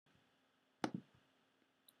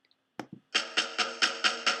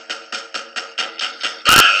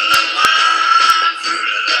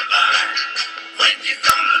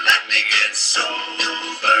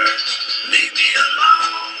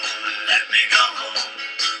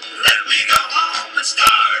we go home and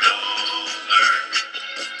start over.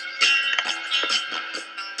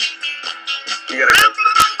 You gotta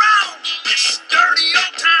Rambling around this dirty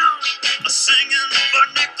old town, singing for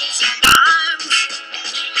nickels and dimes.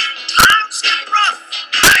 Times get rough,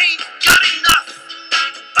 I ain't got enough.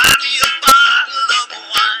 Buy me a bottle of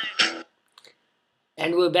wine.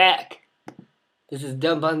 And we're back. This is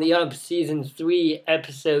Dump on the Ump, Season 3,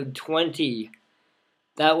 Episode 20.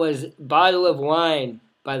 That was Bottle of Wine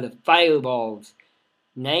by the Fireballs.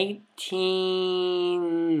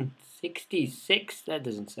 1966? That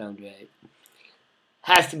doesn't sound right.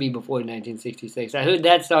 Has to be before 1966. I heard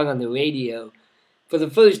that song on the radio for the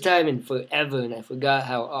first time in forever, and I forgot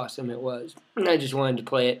how awesome it was. And I just wanted to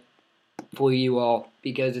play it for you all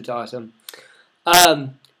because it's awesome.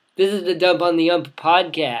 This is the Dump on the Ump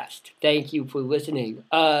podcast. Thank you for listening.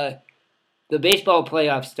 The baseball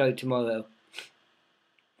playoffs start tomorrow.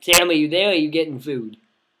 Sam, are you there or are you getting food?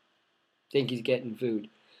 Think he's getting food.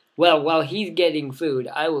 Well, while he's getting food,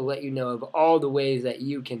 I will let you know of all the ways that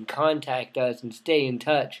you can contact us and stay in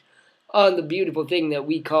touch on the beautiful thing that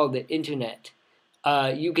we call the internet.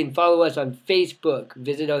 You can follow us on Facebook.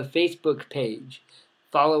 Visit our Facebook page.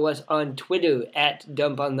 Follow us on Twitter at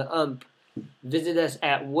DumpOnTheUmp. Visit us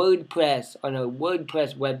at WordPress on our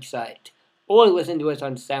WordPress website. Or listen to us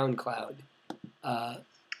on SoundCloud.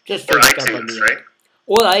 Just Or search Dump on iTunes, the right? Ump.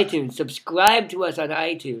 Or iTunes. Subscribe to us on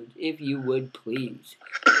iTunes, if you would please.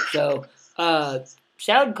 So,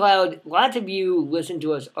 SoundCloud, lots of you listen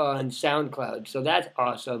to us on SoundCloud, so that's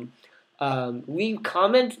awesome. Leave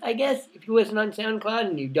comments, I guess, if you listen on SoundCloud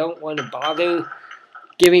and you don't want to bother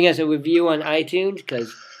giving us a review on iTunes,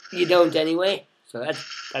 because you don't anyway. So that's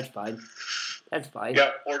fine. That's fine.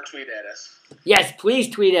 Yeah, or tweet at us. Yes, please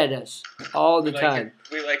tweet at us all the time.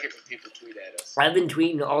 We like it when people tweet at us. I've been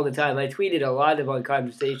tweeting all the time. I tweeted a lot of our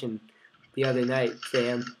conversation the other night,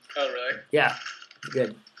 Sam. Oh, really? Yeah,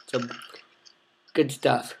 good. So, good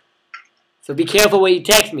stuff. So be careful when you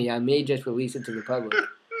text me. I may just release it to the public.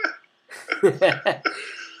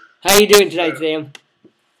 How you doing tonight, Sam?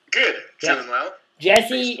 Good. Yeah. Doing well.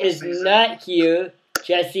 Jesse Baseball is season. not here.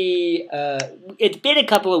 Jesse, it's been a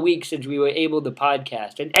couple of weeks since we were able to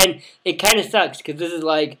podcast. And it kind of sucks because this is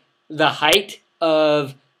like the height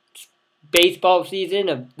of baseball season,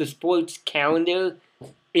 of the sports calendar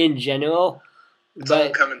in general. It's all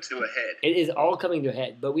coming to a head. It is all coming to a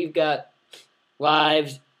head. But we've got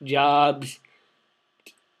lives, jobs,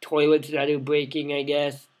 toilets that are breaking, I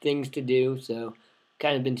guess, things to do. So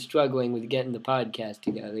kind of been struggling with getting the podcast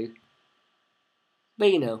together.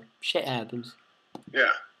 But, you know, shit happens.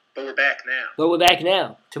 Yeah, but we're back now. But we're back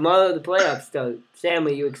now. Tomorrow the playoffs start. Sam,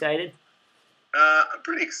 are you excited? I'm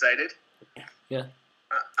pretty excited. Yeah.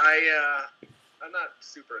 I'm not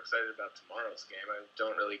super excited about tomorrow's game. I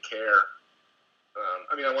don't really care.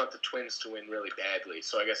 I mean, I want the Twins to win really badly,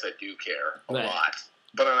 so I guess I do care a Right. lot.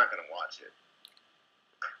 But I'm not going to watch it.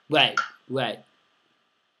 Right.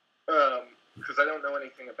 Because I don't know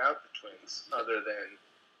anything about the Twins other than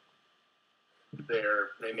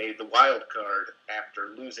they made the wild card after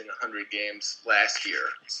losing 100 games last year.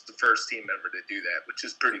 It's the first team ever to do that, which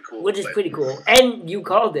is pretty cool. Which is but- pretty cool. And you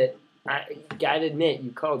called it. I gotta admit,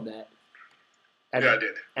 you called that. Yeah, I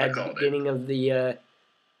did. I At the called it. beginning of the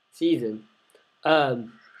season. Right.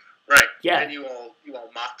 Yeah. And you all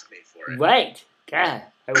mocked me for it. Right. God,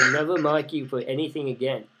 I will never mock you for anything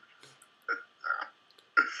again.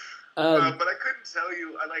 But I couldn't tell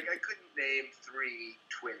you. I couldn't name 3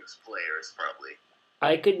 Twins players probably.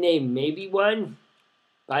 I could name maybe one.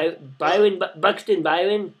 Buxton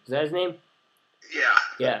Byron? Is that his name? Yeah.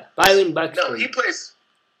 Yeah. Byron Buxton. No, he plays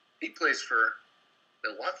for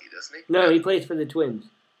Milwaukee, doesn't he? No, he plays for the Twins.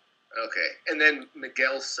 Okay. And then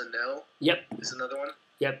Miguel Sano Yep. is another one.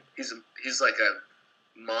 Yep. He's like a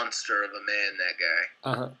monster of a man. That guy.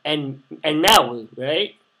 And now,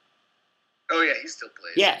 right? Oh yeah, he still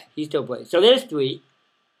plays. Yeah, he still plays. So there's 3.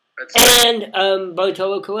 That's And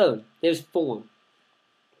Bartolo Colon. There's 4.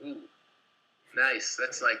 ooh, nice.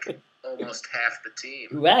 That's like almost half the team.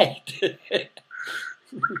 Right.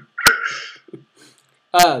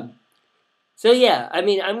 So yeah, I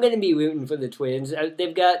mean, I'm gonna be rooting for the Twins.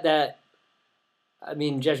 They've got that. I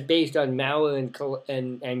mean, just based on Mauer and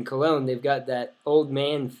Colon, they've got that old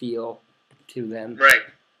man feel to them. Right.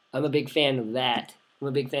 I'm a big fan of that. I'm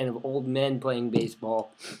a big fan of old men playing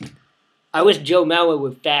baseball. I wish Joe Mauer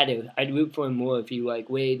were fatter. I'd root for him more if he weighed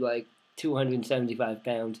 275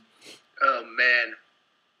 pounds. Oh man,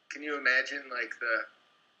 can you imagine the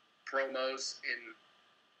promos in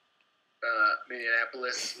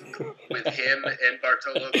Minneapolis with him and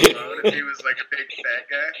Bartolo Colon if he was a big fat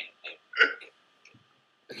guy?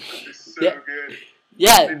 It's so Yeah. good.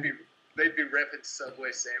 Yeah, They'd be repping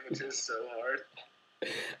Subway sandwiches so hard.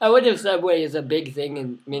 I wonder if Subway is a big thing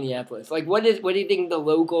in Minneapolis. Like, what do you think the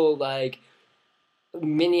local, like,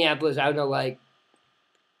 Minneapolis, I don't know, like,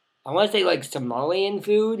 I want to say, like, Somalian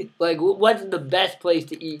food? Like, what's the best place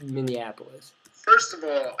to eat in Minneapolis? First of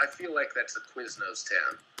all, I feel like that's a Quiznos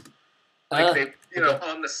town. Like, they,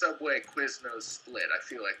 on the Subway Quiznos split, I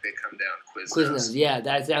feel like they come down Quiznos, yeah,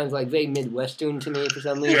 that sounds like very Midwestern to me for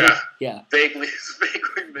some reason. Yeah. Vaguely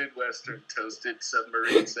Midwestern toasted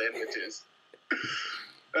submarine sandwiches.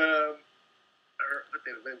 Or what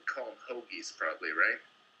they would call them, hoagies, probably, right?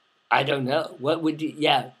 I don't know. What would you?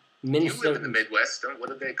 Yeah, Minnesota. You live in the Midwest, don't? What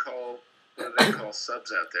do they call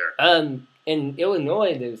subs out there? In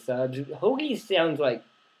Illinois, there's subs. Hoagies sounds like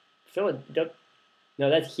Philadelphia. No,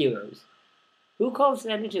 that's Heroes. Who calls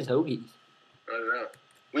sandwiches hoagies? I don't know.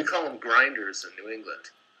 We call them grinders in New England.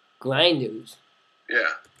 Grinders.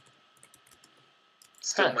 Yeah.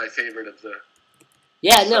 Still my favorite of the.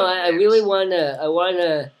 Yeah, no, I really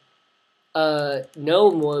wanna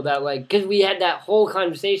know more about, like, because we had that whole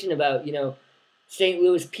conversation about, St.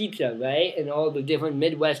 Louis pizza, right, and all the different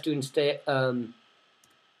Midwestern styles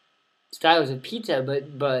of pizza,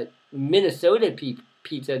 but Minnesota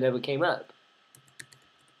pizza never came up.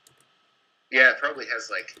 Yeah, it probably has,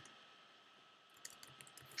 like,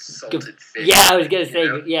 salted fish. Yeah, I was gonna say,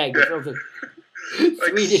 salted. Like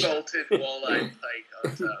Swedish. salted walleye pike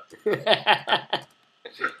on top.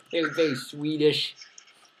 It was very Swedish.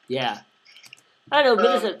 Yeah. I don't know,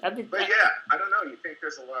 Minnesota. But yeah, I don't know. You think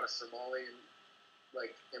there's a lot of Somalian,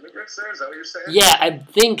 like, immigrants there? Is that what you're saying? Yeah, I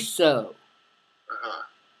think so.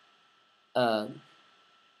 Uh-huh.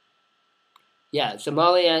 Yeah,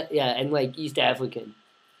 Somalia, and, like, East African.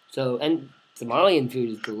 So, and Somalian food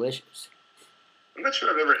is delicious. I'm not sure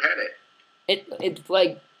I've ever had it. It's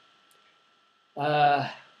like,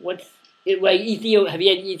 what's it like? Have you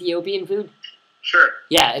had Ethiopian food? Sure.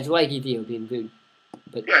 Yeah, it's like Ethiopian food.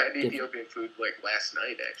 But yeah, I had Ethiopian food like last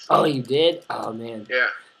night, actually. Oh, you did? Oh man. Yeah.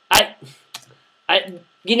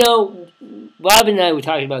 Bob and I were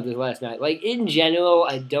talking about this last night. Like, in general,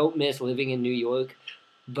 I don't miss living in New York,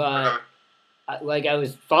 but I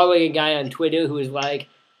was following a guy on Twitter who was like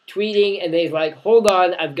tweeting, and he's like, "Hold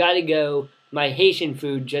on, I've got to go. My Haitian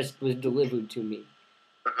food just was delivered to me."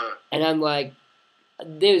 And I'm like,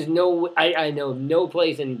 "There's no, I know no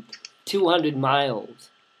place in 200 miles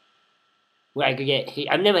where I could get.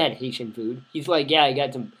 I've never had Haitian food." He's like, "Yeah, I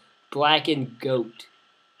got some blackened goat."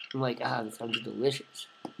 I'm like, that sounds delicious.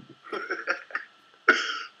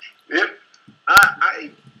 Yep.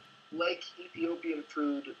 I like Ethiopian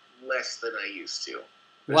food less than I used to.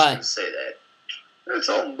 Why? Just to say that. It's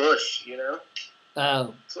all mush,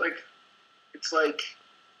 Oh. It's like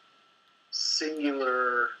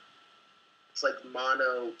singular, it's like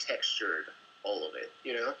mono-textured, all of it,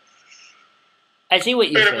 I see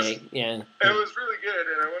what you're saying, yeah. And it was really good,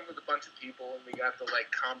 and I went with a bunch of people, and we got the,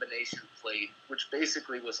 like, combination plate, which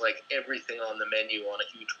basically was, like, everything on the menu on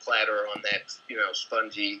a huge platter on that,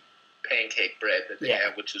 spongy pancake bread that they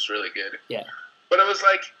have, which is really good. Yeah. But it was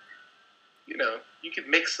like, you could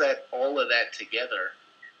mix all of that together,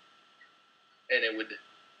 and it would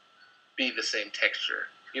be the same texture.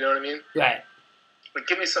 You know what I mean? Right. Like,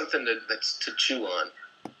 give me something that's to chew on,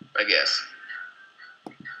 I guess.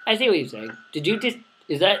 I see what you're saying.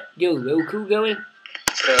 Is that your Roku going?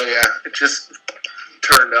 Oh, yeah. It just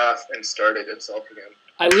turned off and started itself again.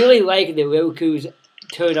 I really like the Roku's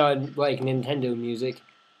turn on, like, Nintendo music.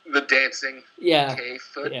 The dancing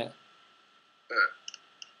K-foot? Yeah.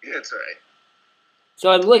 Yeah, it's alright. So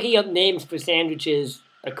I'm looking up names for sandwiches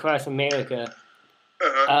across America.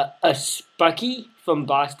 A Spucky from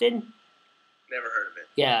Boston? Never heard of it.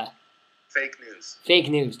 Yeah. Fake news. Fake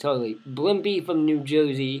news, totally. Blimpie from New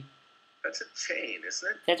Jersey. That's a chain, isn't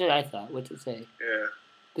it? That's what I thought. What's it say? Yeah.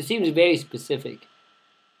 This seems very specific.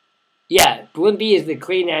 Yeah, Blimpie is the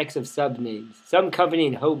Kleenex of sub names. Some company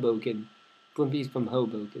in Hoboken. Blimpie's from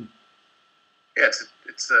Hoboken. Yeah,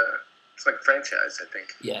 it's like a franchise, I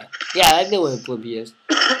think. Yeah. Yeah, I know where Blimpie is.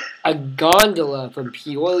 A Gondola from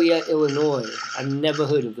Peoria, Illinois. I've never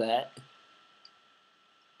heard of that.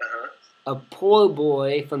 A poor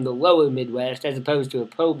boy from the lower Midwest, as opposed to a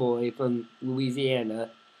po' boy from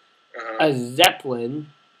Louisiana. A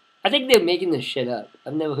Zeppelin. I think they're making this shit up.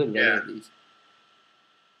 I've never heard of any of these.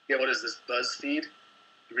 Yeah, what is this, BuzzFeed?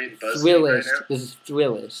 You reading BuzzFeed Thrillist. right now? This is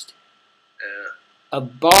Thrillist. Yeah. A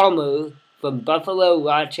Balmer from Buffalo,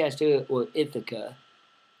 Rochester, or Ithaca.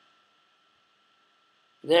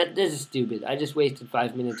 This is stupid. I just wasted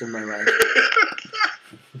 5 minutes of my life.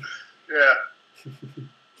 Yeah.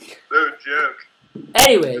 No joke.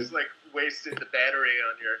 Anyway. Just, like, wasted the battery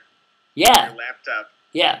on your laptop.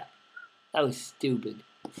 Yeah. That was stupid.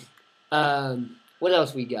 What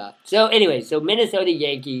else we got? So anyway, so Minnesota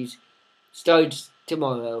Yankees starts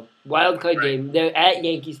tomorrow. Wild card Right. game. They're at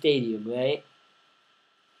Yankee Stadium, right?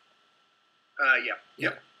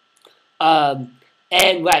 Yeah.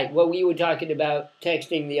 And right, what we were talking about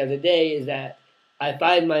texting the other day is that I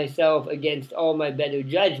find myself, against all my better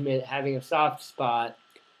judgment, having a soft spot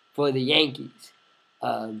for the Yankees.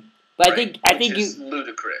 But Right, I which think is you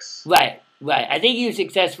ludicrous. right. I think you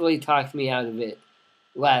successfully talked me out of it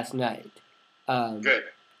last night. Good.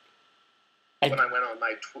 I- When I went on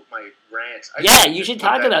my rant. Yeah, you should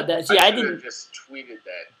talk about that. See, I should have didn't. just tweeted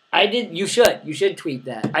that. I did. You should tweet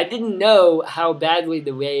that. I didn't know how badly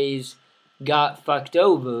the Rays got fucked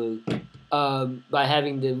over by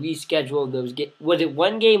having to reschedule those games. Was it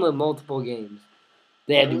one game or multiple games?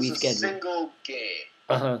 They had It to was a reschedule. single game,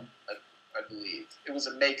 Uh-huh. I believe. It was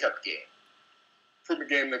a makeup game. From a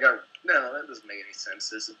game that got... No, that doesn't make any sense.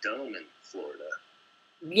 There's a dome in Florida.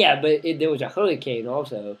 Yeah, but there was a hurricane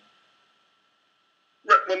also.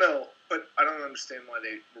 Right, well, no, but I don't understand why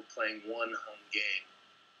they were playing one home game.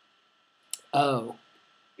 Oh.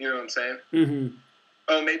 You know what I'm saying? Mm-hmm.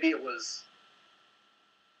 Oh, maybe it was...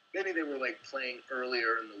 Maybe they were, playing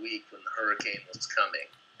earlier in the week when the hurricane was coming.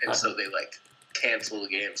 And so they, canceled the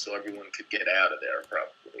game so everyone could get out of there,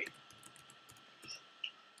 probably.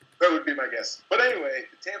 That would be my guess. But anyway,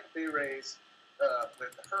 the Tampa Bay Rays, when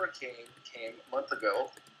the hurricane came a month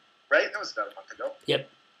ago, right? That was about a month ago. Yep.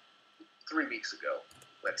 3 weeks ago,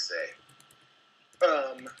 let's say.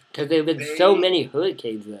 Because there have been so many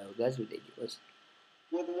hurricanes, though. That's ridiculous.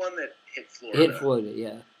 Well, the one that hit Florida. Hit Florida,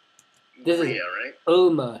 yeah. This is- Maria, right?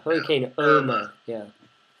 Irma. Hurricane Irma. Yeah.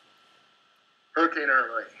 Hurricane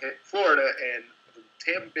Irma hit Florida, and the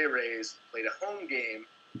Tampa Bay Rays played a home game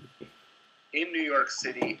in New York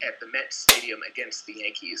City at the Met Stadium against the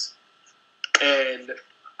Yankees. And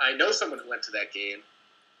I know someone who went to that game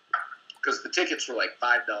because the tickets were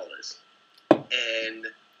 $5. And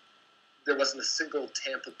there wasn't a single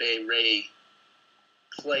Tampa Bay Ray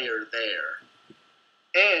player there.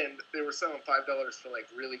 And they were selling $5 for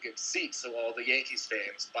really good seats, so all the Yankees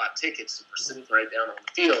fans bought tickets and were sitting right down on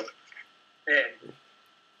the field. And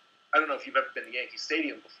I don't know if you've ever been to Yankee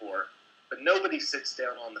Stadium before, but nobody sits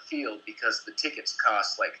down on the field because the tickets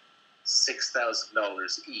cost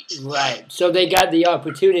 $6,000 each. Right. So they got the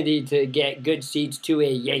opportunity to get good seats to a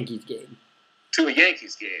Yankees game. To a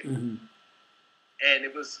Yankees game. Mm-hmm. And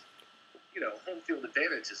it was, home field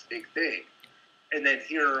advantage is a big thing. And then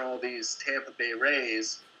here are all these Tampa Bay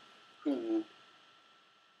Rays who,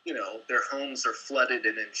 their homes are flooded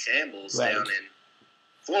and in shambles Right. down in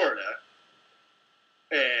Florida.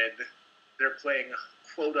 And they're playing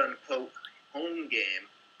a quote-unquote home game.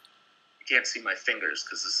 You can't see my fingers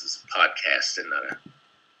because this is a podcast and not a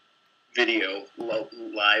video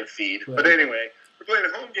live feed. Right. But anyway, we're playing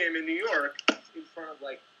a home game in New York in front of,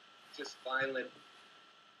 just violent,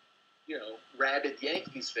 rabid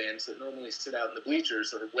Yankees fans that normally sit out in the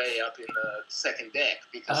bleachers or way up in the second deck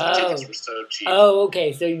because the tickets were so cheap. Oh,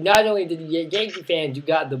 okay. So not only did you get Yankee fans, you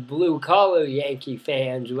got the blue-collar Yankee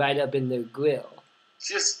fans right up in the grill.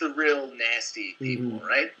 Just the real nasty people,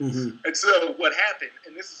 right? Mm-hmm. And so what happened,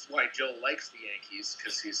 and this is why Joe likes the Yankees,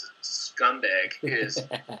 because he's a scumbag, is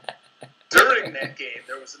during that game,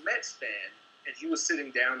 there was a Mets fan, and he was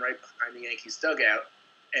sitting down right behind the Yankees dugout,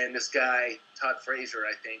 and this guy, Todd Frazier,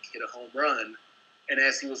 I think, hit a home run, and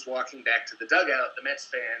as he was walking back to the dugout, the Mets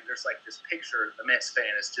fan, there's this picture, the Mets fan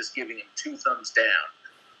is just giving him 2 thumbs down,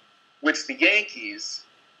 which the Yankees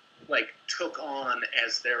took on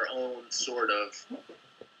as their own sort of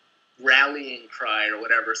rallying cry or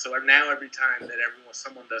whatever. So now every time that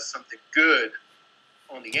someone does something good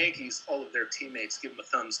on the Yankees, all of their teammates give them a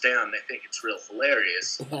thumbs down. They think it's real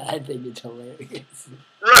hilarious. I think it's hilarious.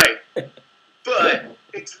 Right. But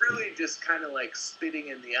it's really just kind of spitting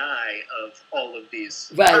in the eye of all of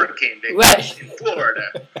these Right. hurricane victims Right. in Florida.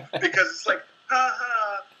 Because it's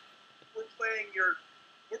ha,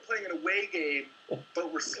 we're playing an away game,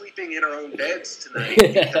 but we're sleeping in our own beds tonight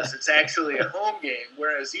because it's actually a home game,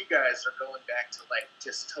 whereas you guys are going back to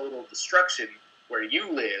just total destruction where you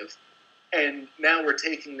live, and now we're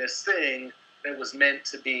taking this thing that was meant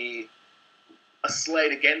to be a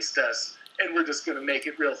slight against us, and we're just going to make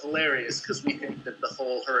it real hilarious because we think that the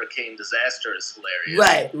whole hurricane disaster is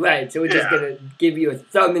hilarious. Right. So we're just going to give you a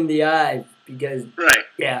thumb in the eye because, Right.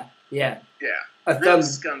 yeah. A Real thumb.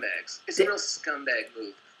 scumbags. It's a real scumbag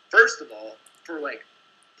move. First of all, for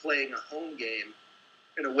playing a home game,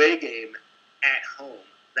 an away game at home,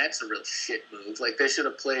 that's a real shit move. They should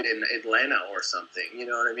have played in Atlanta or something. You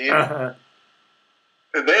know what I mean? Uh-huh.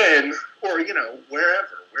 And then, or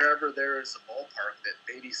wherever there is a ballpark. ballpark that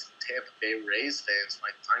maybe some Tampa Bay Rays fans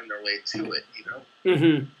might find their way to it, you know?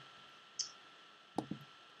 Mm-hmm.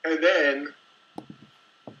 And then,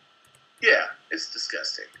 yeah, it's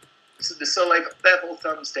disgusting. So like, that whole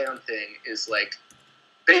thumbs down thing is like,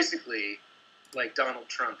 basically, like Donald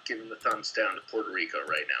Trump giving the thumbs down to Puerto Rico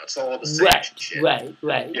right now. It's all the same shit. Right.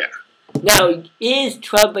 Yeah. Now, is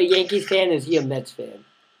Trump a Yankees fan or is he a Mets fan?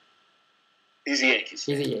 He's a Yankees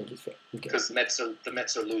fan. He's a Yankees fan. Okay. Because the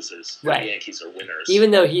Mets are losers. Right. And the Yankees are winners.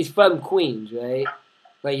 Even though he's from Queens, right?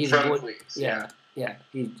 Like he's from Queens. Yeah.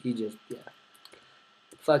 He just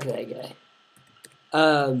Fuck that guy.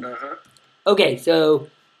 Okay, so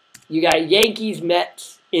you got Yankees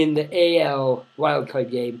Mets in the AL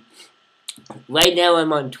wildcard game. Right now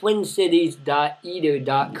I'm on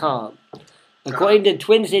twincities.eater.com. According to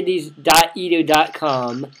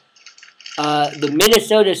twincities.eater.com, the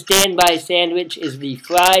Minnesota standby sandwich is the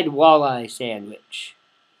fried walleye sandwich.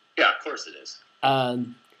 Yeah, of course it is.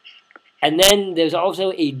 And then there's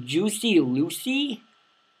also a Juicy Lucy,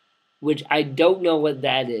 which I don't know what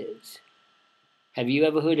that is. Have you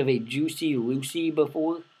ever heard of a Juicy Lucy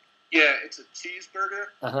before? Yeah, it's a cheeseburger.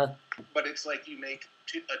 Uh-huh. But it's like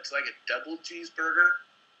it's like a double cheeseburger.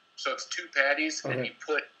 So it's two patties, and you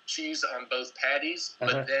put cheese on both patties.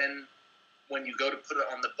 But then when you go to put it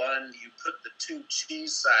on the bun, you put the two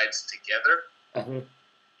cheese sides together.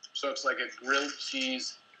 So it's like a grilled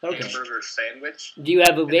cheese hamburger sandwich. Do you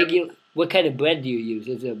have a regular... What kind of bread do you use?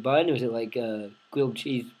 Is it a bun or is it like a grilled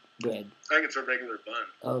cheese bread? I think it's a regular bun.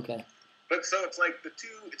 Oh, okay. But so it's like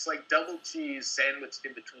it's like double cheese sandwiched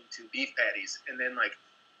in between two beef patties. And then like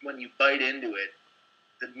when you bite into it,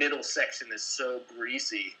 the middle section is so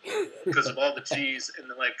greasy because of all the cheese and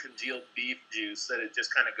the like congealed beef juice that it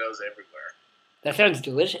just kind of goes everywhere. That sounds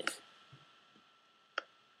delicious.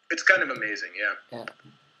 It's kind of amazing, yeah.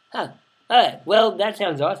 Huh. All right. Well, that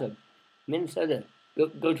sounds awesome. Minnesota,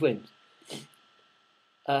 go Twins.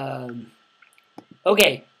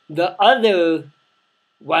 Okay. The other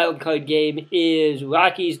wild card game is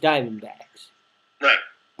Rockies Diamondbacks. Right.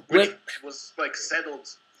 Which was like settled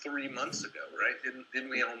 3 months ago, right? Didn't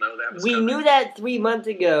we all know that was We coming? knew that 3 months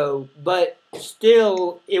ago, but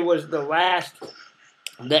still, it was the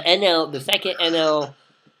second NL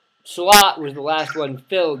slot was the last one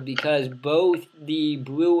filled because both the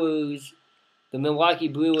Milwaukee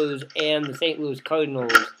Brewers and the St. Louis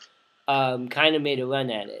Cardinals kind of made a run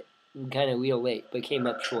at it. Kind of real late, but came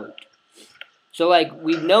up short. So, like,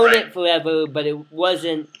 we've known it forever, but it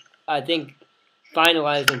wasn't, I think,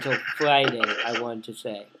 finalized until Friday, I want to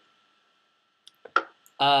say.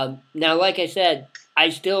 Now, like I said, I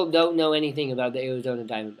still don't know anything about the Arizona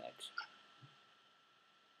Diamondbacks.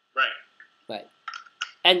 Right.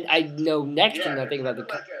 And I know next to nothing about the...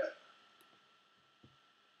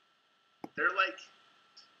 They're like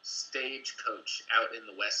Stagecoach out in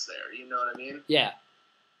the West there, you know what I mean? Yeah.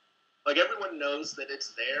 Like, everyone knows that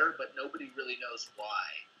it's there, but nobody really knows why.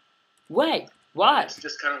 Wait, why? It's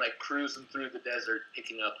just kind of like cruising through the desert,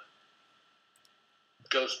 picking up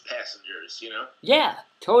ghost passengers, you know? Yeah,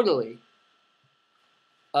 totally.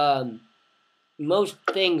 Most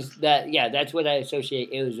things that's what I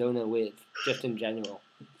associate Arizona with, just in general.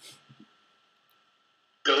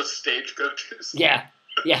 Ghost stagecoaches? Yeah.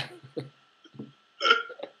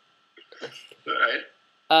 Alright.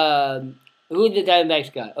 Who the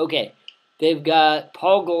Diamondbacks got? Okay, they've got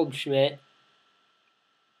Paul Goldschmidt.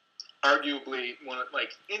 Arguably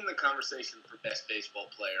in the conversation for best baseball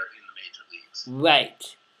player in the major leagues.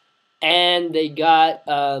 Right. And they got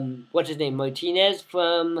what's his name? Martinez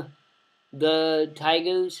from the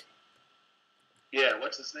Tigers. Yeah,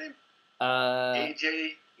 what's his name?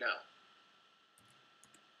 AJ? No.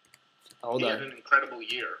 Hold on. He had an incredible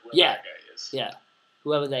year. Whoever that guy is. Yeah.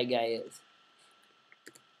 Whoever that guy is.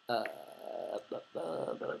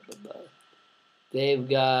 They've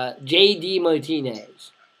got J.D.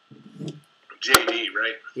 Martinez. J.D.,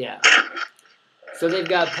 right? Yeah. So they've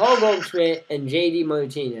got Paul Goldschmidt and J.D.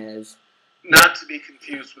 Martinez. Not to be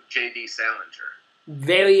confused with J.D. Salinger.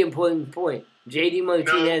 Very important point. J.D.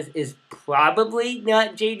 Martinez is probably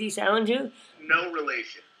not J.D. Salinger. No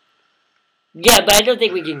relation. Yeah, but I don't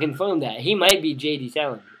think we can confirm that. He might be J.D.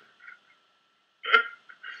 Salinger.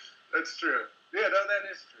 That's true. Yeah, no, that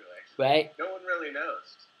is true, actually. Right? No one really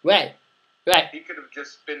knows. Right. He could have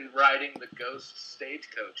just been riding the ghost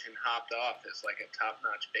stagecoach and hopped off as like a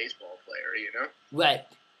top-notch baseball player, you know? Right.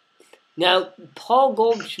 Now, Paul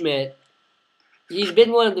Goldschmidt, he's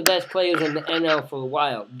been one of the best players in the NL for a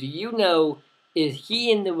while. Do you know, is he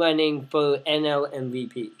in the running for NL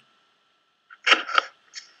MVP?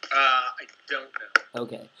 I don't know.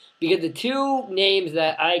 Okay. Because the two names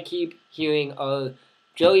that I keep hearing are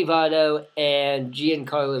Joey Votto, and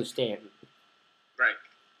Giancarlo Stanton. Right.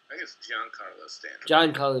 I think it's Giancarlo Stanton.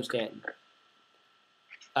 Giancarlo Stanton.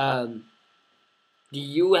 Do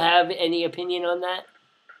you have any opinion on that?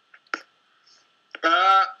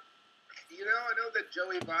 I know that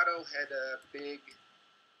Joey Votto had a big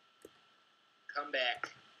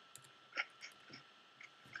comebacks.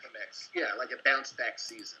 Yeah, like a bounce back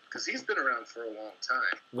season because he's been around for a long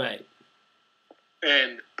time. Right.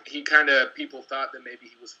 And people thought that maybe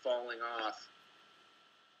he was falling off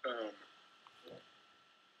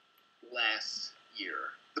last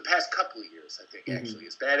year. The past couple of years, I think, actually.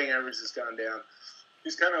 His batting average has gone down.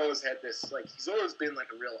 He's kind of always had this, he's always been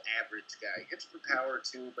like a real average guy. Hits for power,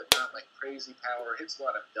 too, but not like crazy power. Hits a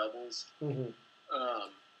lot of doubles.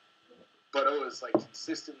 But always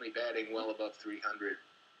consistently batting well above 300.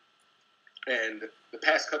 And the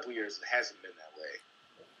past couple of years, it hasn't been that way.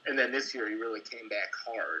 And then this year, he really came back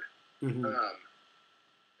hard.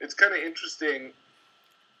 It's kind of interesting.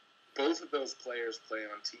 Both of those players play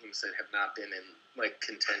on teams that have not been in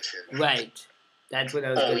contention. Right. That's what I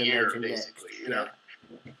was going to mention basically, next. You know?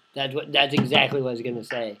 That's exactly what I was going to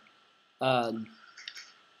say. Votto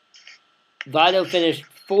finished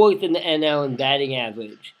 4th in the NL in batting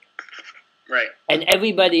average. Right. And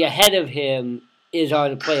everybody ahead of him is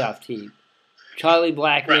on a playoff team. Charlie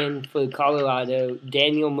Blackmon for Colorado,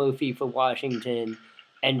 Daniel Murphy for Washington,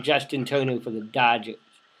 and Justin Turner for the Dodgers.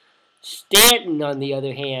 Stanton, on the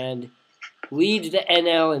other hand, leads the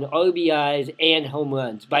NL in RBIs and home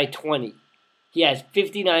runs by 20. He has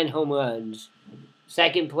 59 home runs.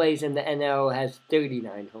 Second place in the NL has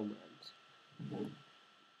 39 home runs.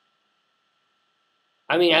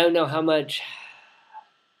 I mean, I don't know how much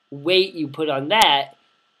weight you put on that.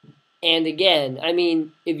 And again, I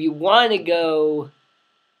mean, if you want to go,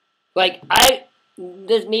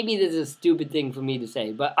 maybe this is a stupid thing for me to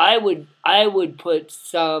say, but I would put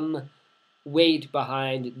some weight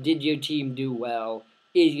behind, did your team do well?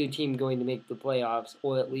 Is your team going to make the playoffs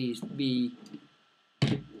or at least be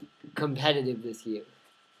competitive this year?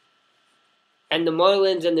 And the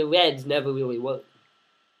Marlins and the Reds never really were.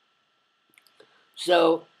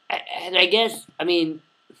 So, and I guess, I mean,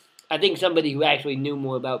 I think somebody who actually knew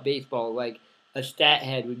more about baseball, like a stat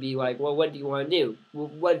head, would be like, well, what do you want to do?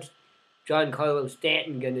 What's Giancarlo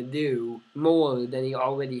Stanton going to do more than he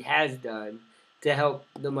already has done to help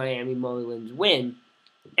the Miami Marlins win?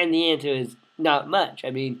 And the answer is not much.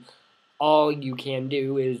 I mean, all you can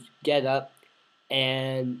do is get up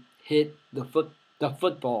and hit the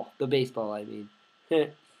baseball, I mean.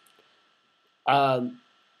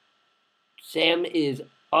 Sam is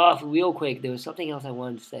off real quick. There was something else I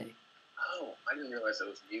wanted to say. Oh, I didn't realize I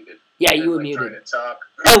was muted. Yeah, you were muted. Trying to talk.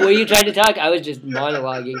 Oh, were you trying to talk? I was just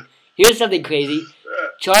monologuing. Here's something crazy.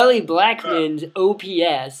 Charlie Blackmon's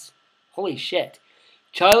OPS, holy shit.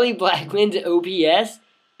 Charlie Blackmon's OPS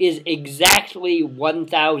is exactly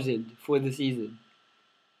 1,000 for the season.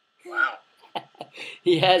 Wow.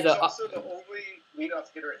 He has He's also the only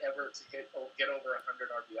leadoff hitter ever to get over 100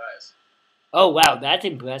 RBIs. Oh, wow, that's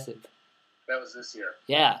impressive. That was this year.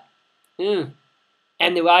 Yeah. And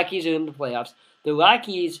the Rockies are in the playoffs. The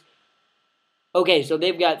Rockies, okay, so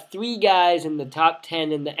they've got 3 guys in the top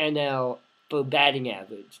 10 in the NL for batting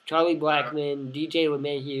average. Charlie Blackmon, DJ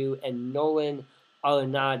LeMahieu, and Nolan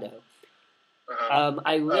Arenado.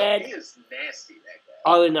 I read... he is nasty, that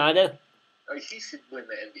guy. Arenado? He should win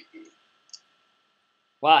the MVP.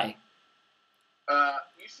 Why?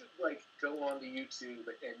 You should, go on to YouTube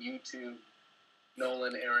and YouTube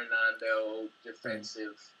Nolan Arenado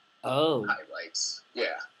defensive highlights.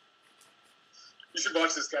 Yeah. You should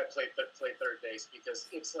watch this guy play third base because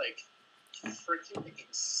it's, freaking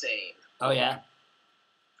insane. Oh, yeah?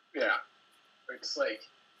 Yeah. It's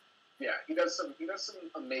he does some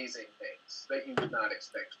amazing things that you would not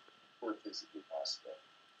expect were physically possible.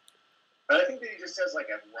 And I think that he just has, a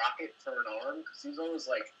rocket for an arm because he's always,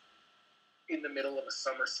 in the middle of a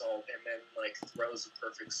somersault and then throws a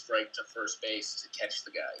perfect strike to first base to catch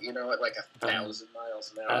the guy, at 1,000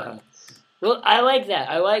 miles an hour. Well, I like that.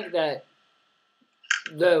 I like that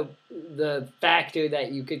the factor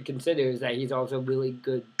that you could consider is that he's also really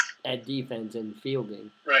good at defense and fielding.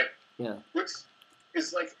 Right. Yeah. Which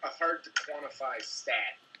is a hard to quantify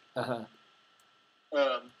stat.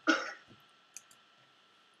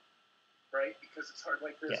 Right? Because it's hard.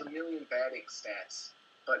 There's a million batting stats,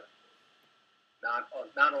 but not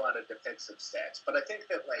a lot of defensive stats, but I think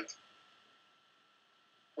that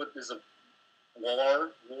what is a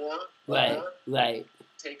war right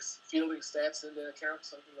takes fielding stats into account,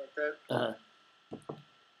 something like that.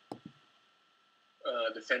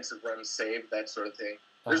 Defensive runs saved, that sort of thing.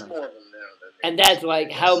 There's Uh-huh. more of them now than there And used that's to be, like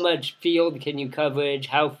I how guess. much field can you coverage?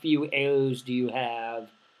 How few errors do you have?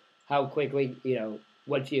 How quickly,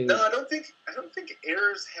 what's your... No, I don't think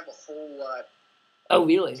errors have a whole lot Oh, to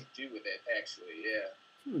really? do with it. Actually,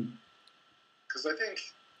 yeah. Hmm. Because I think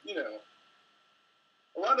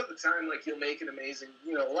a lot of the time, like you'll make an amazing,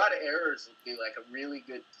 a lot of errors will be like a really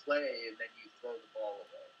good play, and then you throw the ball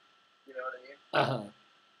away. You know what I mean? Uh-huh.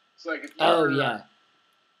 It's like if Oh, you're yeah.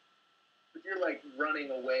 like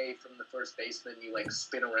running away from the first baseman, you like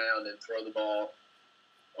spin around and throw the ball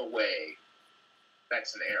away.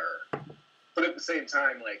 That's an error. But at the same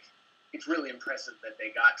time, like it's really impressive that they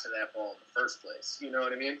got to that ball in the first place. You know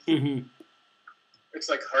what I mean? Hmm. It's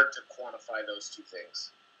like hard to quantify those two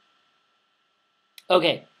things.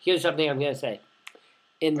 Okay, here's something I'm going to say.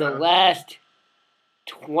 In the Uh-huh. last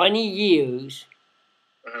 20 years,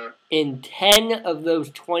 Uh-huh. in 10 of those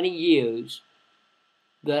 20 years,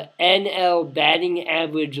 the NL batting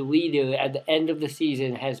average leader at the end of the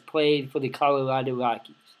season has played for the Colorado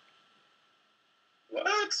Rockies.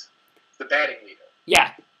 What? The batting leader.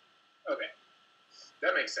 Yeah, Okay.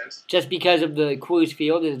 That makes sense. just because of the Coors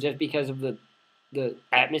Field, is it just because of the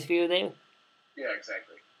atmosphere there? Yeah,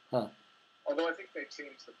 exactly. Huh. Although I think they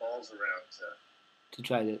changed the balls around To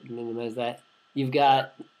try to minimize that. You've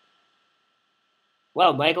got...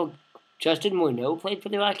 Wow, Justin Morneau played for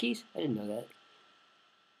the Rockies? I didn't know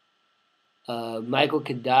that. Michael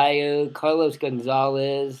Cadillo, Carlos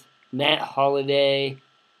Gonzalez, Matt Holliday,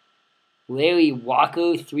 Larry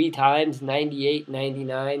Walker 3 times, 98,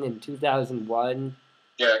 99, and 2001.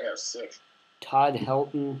 Yeah, I got sick. Todd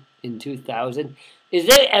Helton in 2000. Is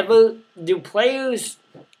there ever... Do players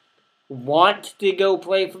want to go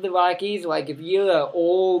play for the Rockies? Like, if you're an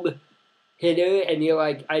old hitter and you're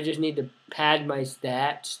like, I just need to pad my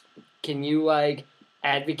stats, can you, like,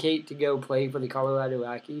 advocate to go play for the Colorado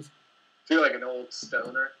Rockies? Feel like an old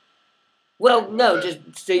stoner. Well, no, just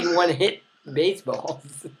so you want to hit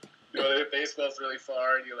baseballs. You want to hit baseballs really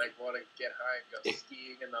far and you like want to get high and go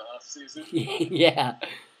skiing in the off season. Yeah.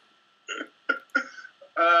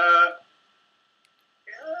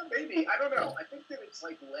 Yeah, maybe. I don't know. I think that it's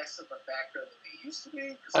like less of a factor than they used to be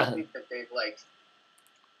because Uh-huh. I think that they've like,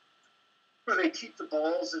 or they keep the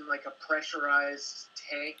balls in like a pressurized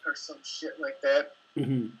tank or some shit like that,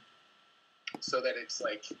 Hmm. so that it's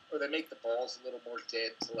like, or they make the balls a little more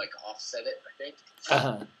dead to like offset it. I think.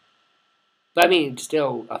 Uh-huh. But I mean, it's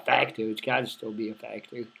still a factor. It's got to still be a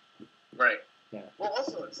factor. Right. Yeah. Well,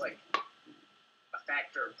 also it's like a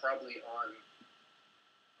factor probably on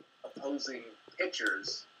opposing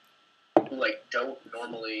pitchers who like don't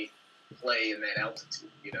normally play in that altitude,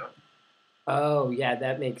 you know? Oh, yeah,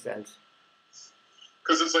 that makes sense.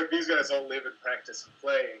 Because it's like these guys all live and practice and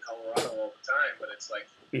play in Colorado all the time, but it's like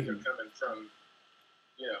they're Mhm. coming from,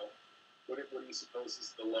 what do you suppose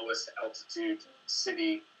is the lowest altitude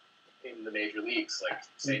city in the major leagues, like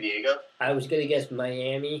San Diego? I was going to guess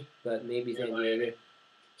Miami, but maybe Yeah, San Miami. Diego.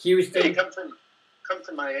 Houston. They come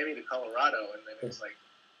from Miami to Colorado, and then it's like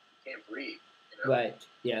you can't breathe. You know? Right,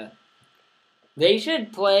 yeah. They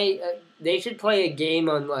should play a game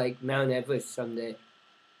on, like, Mount Everest someday.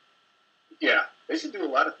 Yeah, they should do a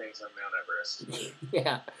lot of things on Mount Everest.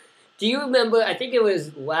 Yeah. Do you remember, I think it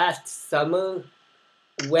was last summer,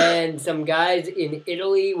 when some guys in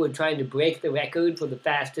Italy were trying to break the record for the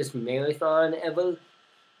fastest marathon ever?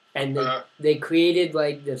 And they created,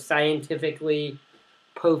 like, the scientifically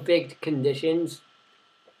perfect conditions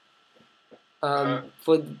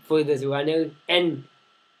for this runner. And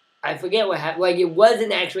I forget what happened. Like, it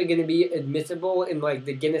wasn't actually going to be admissible in, like,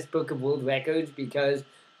 the Guinness Book of World Records because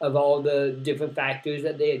of all the different factors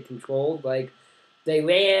that they had controlled. Like, they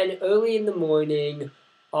ran early in the morning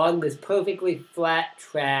on this perfectly flat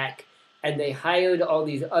track, and they hired all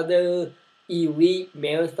these other elite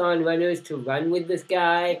marathon runners to run with this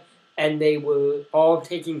guy, and they were all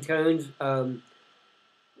taking turns.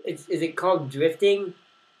 Is it called drifting?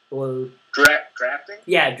 Or Drafting?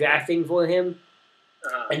 yeah, drafting for him.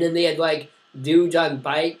 And then they had, like, dudes on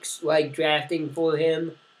bikes, like, drafting for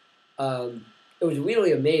him. It was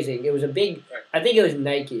really amazing. It was a big... I think it was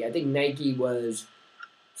Nike. I think Nike was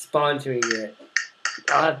sponsoring it.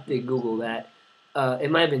 I'll have to Google that. It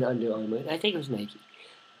might have been Under Armour. I think it was Nike.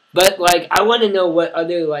 But, like, I want to know what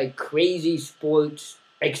other, like, crazy sports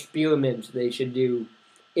experiments they should do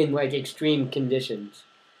in, like, extreme conditions.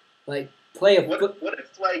 Like, play a... What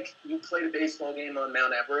if, like, you played a baseball game on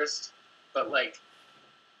Mount Everest, but, like,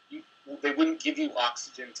 they wouldn't give you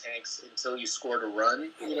oxygen tanks until you scored a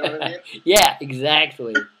run? You know what I mean? Yeah,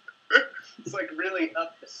 exactly. It's, like, really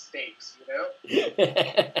up the stakes, you know?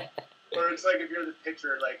 Or it's like if you're the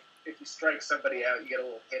pitcher, like, if you strike somebody out, you get a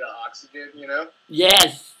little hit of oxygen, you know?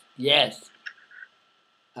 Yes, yes.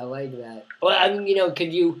 I like that. Well, I mean,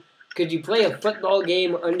 could you play a football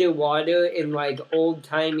game underwater in like old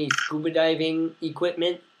timey scuba diving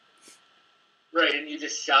equipment? Right, and you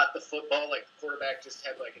just shot the football, like the quarterback just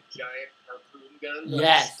had like a giant harpoon gun, like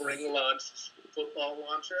Yes. spring launched football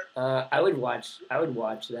launcher. I would watch that. I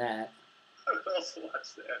would also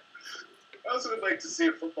watch that. I also would like to see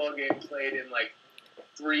a football game played in like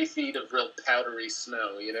 3 feet of real powdery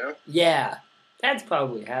snow, you know? Yeah, that's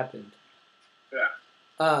probably happened. Yeah.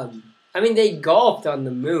 I mean, they golfed on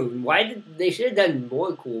the moon. They should have done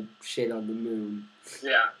more cool shit on the moon?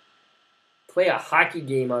 Yeah. Play a hockey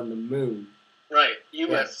game on the moon. Right,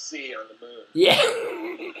 UFC on the moon. Yeah.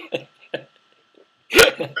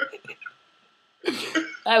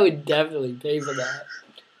 I would definitely pay for that.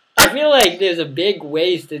 I feel like there's a big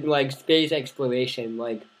waste in like space exploration.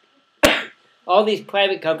 Like all these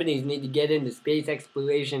private companies need to get into space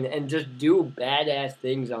exploration and just do badass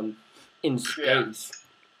things in space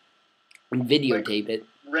and videotape it.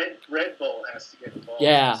 Red Bull has to get involved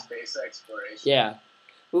Yeah. in space exploration. Yeah.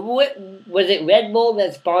 What was it? Red Bull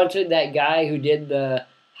that sponsored that guy who did the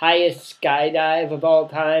highest skydive of all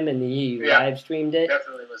time, and he live streamed it.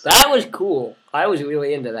 Definitely was. That was cool. I was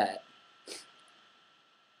really into that.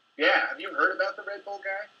 Yeah, have you heard about the Red Bull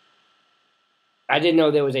guy? I didn't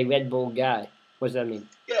know there was a Red Bull guy. What does that mean?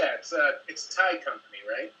 Yeah, it's a Thai company,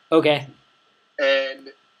 right? Okay.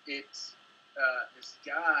 And it's this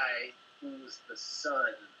guy who's the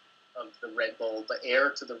son of the Red Bull, the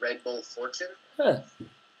heir to the Red Bull fortune. Huh.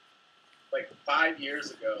 Like 5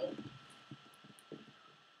 years ago,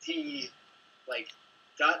 he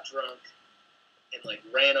got drunk and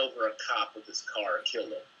ran over a cop with his car and killed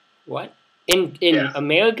him. What? In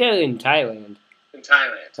America or in Thailand? In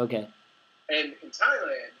Thailand. Okay. And in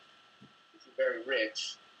Thailand, if you're very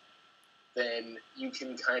rich, then you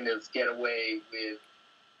can kind of get away with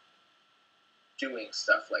doing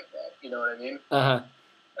stuff like that. You know what I mean? Uh-huh.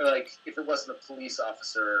 If it wasn't a police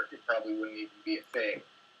officer, it probably wouldn't even be a thing.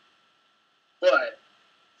 But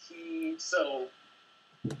they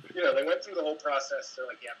went through the whole process. They're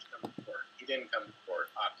like, you have to come to court. He didn't come to court,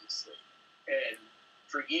 obviously. And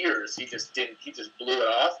for years, he just didn't. He just blew it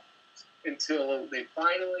off until they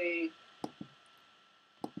finally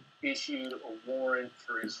issued a warrant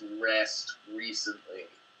for his arrest recently.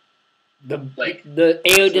 The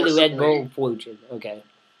heir to the Red Bull fortune. Okay.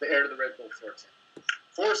 The heir to the Red Bull fortune.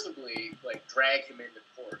 Forcibly, drag him into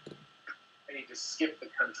court. And he just skipped the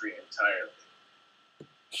country entirely.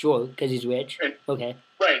 Sure, because he's rich. Okay.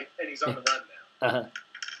 Right, and he's on the run now. Uh-huh.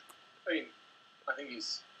 I think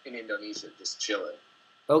he's in Indonesia just chilling.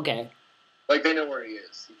 Okay. They know where he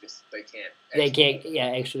is. They can't. They can't,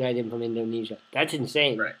 extradite him from Indonesia. That's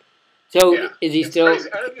insane. Right. So, is he still... Crazy.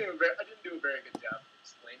 I didn't do a very good job of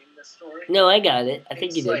explaining this story. No, I got it. I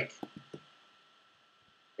think you did.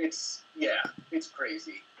 It's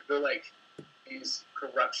crazy. They're these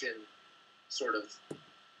corruption sort of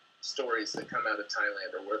stories that come out of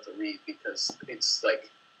Thailand are worth a read because it's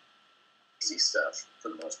easy stuff for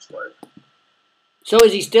the most part. So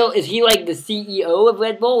is he the CEO of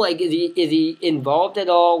Red Bull? Is he involved at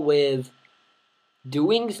all with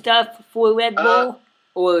doing stuff for Red Bull?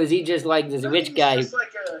 Or is he just this rich guy who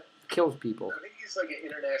kills people? I think he's an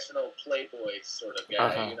international playboy sort of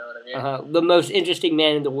guy, you know what I mean? The most interesting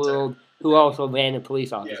man in the world who also ran a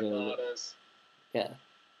police officer. Yeah, models. Yeah.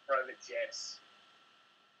 Private jets.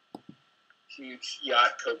 Huge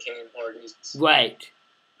yacht cocaine parties. Right.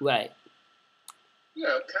 You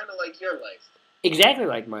know, kind of like your life. Exactly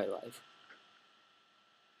like my life.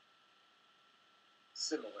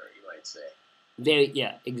 Similar, you might say.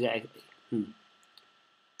 Exactly.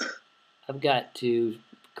 I've got to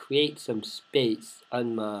create some space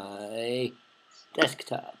on my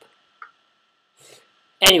desktop.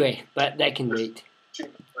 Anyway, but that can wait.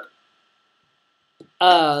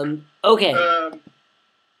 Okay.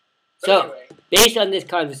 So, anyway. Based on this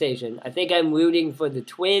conversation, I think I'm rooting for the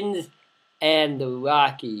Twins and the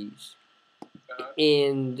Rockies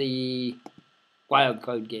in the wild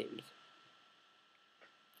card games.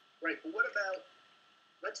 Right, but what about...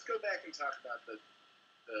 Let's go back and talk about the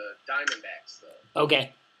Diamondbacks, though.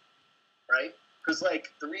 Okay. Right? Because,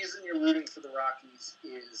 the reason you're rooting for the Rockies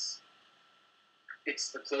is it's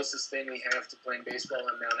the closest thing we have to playing baseball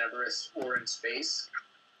on Mount Everest or in space.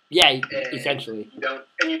 Yeah, essentially. You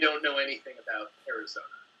don't know anything about Arizona.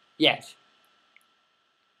 Yes.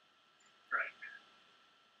 Right.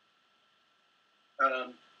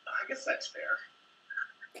 I guess that's fair.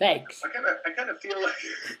 Thanks. I kind of feel like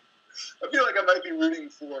I might be rooting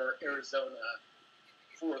for Arizona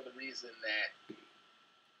for the reason that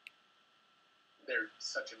they're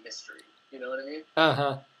such a mystery. You know what I mean?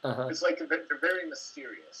 Uh-huh. It's like they're very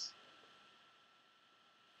mysterious.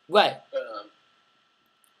 Right.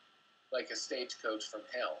 Like a stagecoach from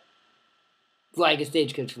hell. Like a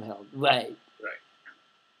stagecoach from hell. Right. Right.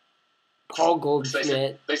 Paul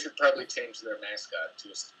Goldschmidt. They should probably change their mascot to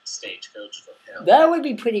a stagecoach from hell. That would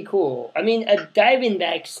be pretty cool. I mean, a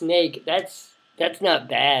Diamondback snake, that's not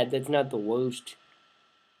bad. That's not the worst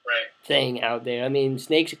thing out there. I mean,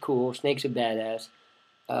 snakes are cool. Snakes are badass.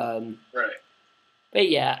 Right. But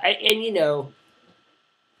yeah,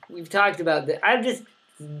 we've talked about that. I'm just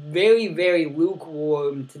very, very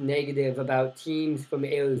lukewarm to negative about teams from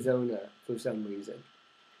Arizona for some reason.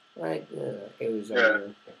 Like, Arizona.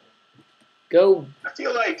 Yeah. Go. I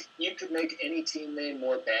feel like you could make any team name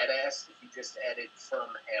more badass if you just added "from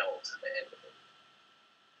hell" to the end of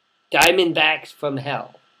it. Diamondbacks from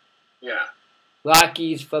hell. Yeah.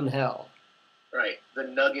 Rockies from hell. Right. The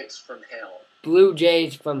Nuggets from hell. Blue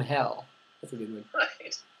Jays from hell. That's a good one.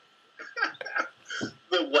 Right.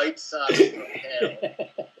 The White Sox from hell.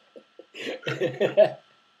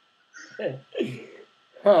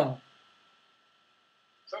 Huh.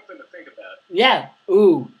 Something to think about. Yeah.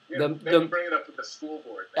 Ooh. Yeah, maybe bring it up with the school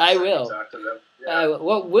board. I will. Talk to them. Yeah.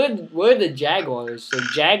 Well, we're the Jaguars, so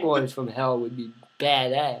Jaguars from hell would be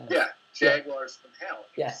badass. Yeah. Jaguars from hell.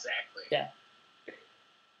 Yeah. Exactly. Yeah.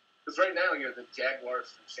 Because right now you're the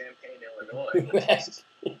Jaguars from Champaign, Illinois.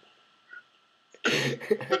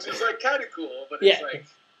 Which is like kind of cool, but it's like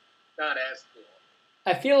not as cool.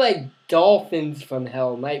 I feel like Dolphins from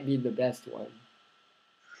hell might be the best one.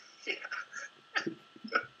 Yeah.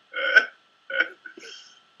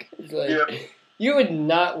 Like, you would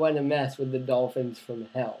not want to mess with the Dolphins from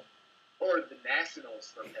hell. Or the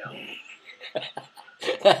Nationals from hell.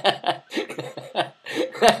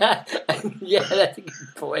 Yeah, that's a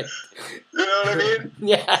good point. You know what I mean?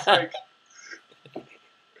 Yeah. It's like,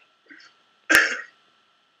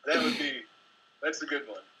 that's a good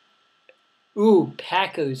one. Ooh,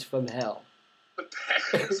 Packers from hell. The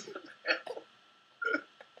Packers from hell.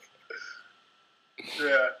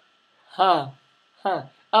 Yeah. Huh.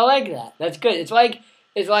 I like that. That's good. It's like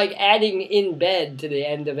adding "in bed" to the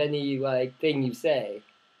end of any thing you say.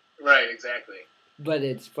 Right, exactly. But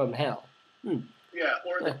it's from hell. Yeah,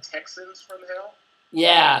 or the Texans from hell.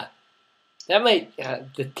 Yeah, that might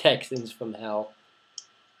the Texans from hell.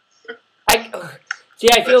 I feel that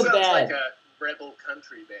sounds bad. Like a rebel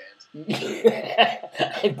country band.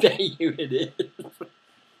 I bet you it is.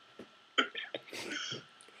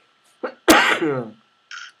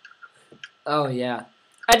 Oh yeah.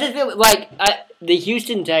 I just feel like the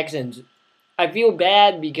Houston Texans, I feel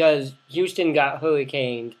bad because Houston got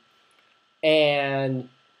hurricaned, and,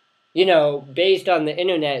 based on the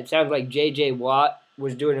internet, it sounds like J.J. Watt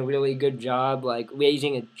was doing a really good job,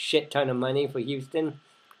 raising a shit ton of money for Houston.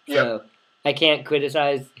 Yep. So I can't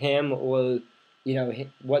criticize him or,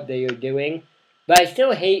 what they are doing. But I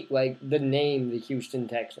still hate, the name, the Houston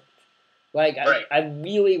Texans. Right. I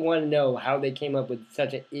really want to know how they came up with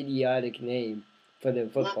such an idiotic name for their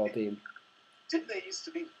football team. Didn't they used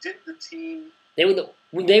to be? Did the team? They were the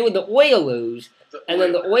Oilers, and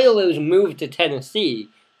then the Oilers moved to Tennessee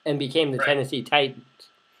and became the Tennessee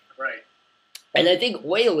Titans. Right. And I think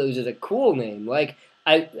Oilers is a cool name.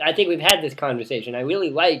 I think we've had this conversation. I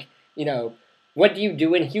really like, what do you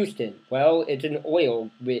do in Houston? Well, it's an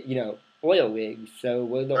oil rig, so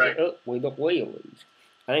we're the Oilers.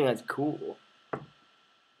 I think that's cool. Can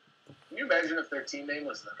you imagine if their team name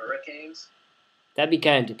was the Hurricanes? That'd be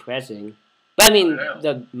kind of depressing. But I mean,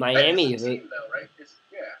 the Miami... That's the team, though, right?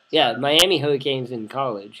 Yeah, Miami Hurricanes in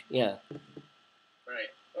college, yeah.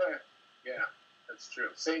 Right. Well, yeah, that's true.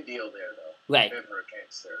 Same deal there, though. Right. They have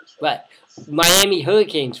Hurricanes there as well. Right. Miami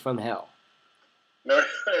Hurricanes from hell.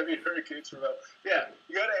 Miami Hurricanes from hell. Yeah,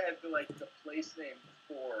 you gotta add the place name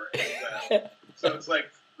before as well. So it's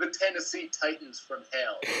like the Tennessee Titans from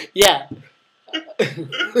hell. Yeah.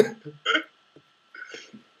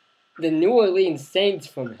 The New Orleans Saints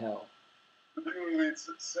from hell.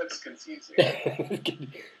 That's confusing.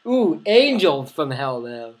 Ooh, Angels from hell,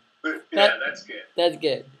 though. Yeah, that's good. That's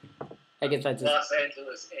good. I guess that's Los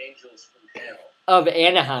Angeles Angels from hell. Of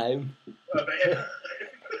Anaheim. Of Anaheim.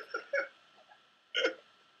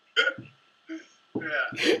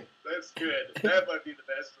 Yeah, that's good. That might be the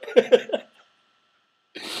best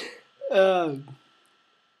one.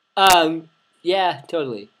 Yeah,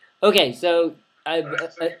 totally. Okay, so right, so you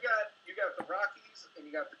got the Rockies and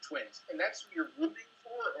you got the Twins, and that's who you're rooting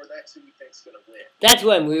for, or that's who you think's gonna win? That's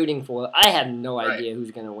what I'm rooting for. I have no idea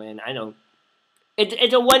who's gonna win. I don't.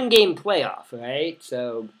 It's a one-game playoff, right?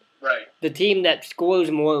 So the team that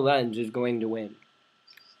scores more runs is going to win.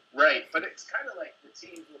 Right, but it's kind of like the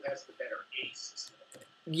team who has the better ace.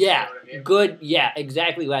 Yeah, You know what I mean? good. Yeah,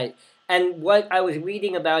 exactly right. And what I was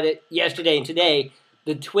reading about it yesterday and today,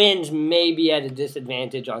 the Twins may be at a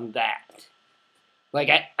disadvantage on that. Like,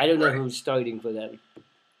 I don't know Right. who's starting for them.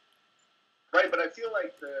 Right, but I feel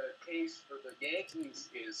like the case for the Yankees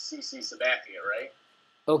is CC Sabathia, right?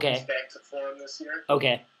 He's Okay, back to form this year.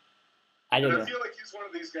 okay. I And don't I know. feel like he's one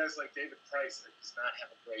of these guys like David Price that does not have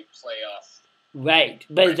a great playoff. Right.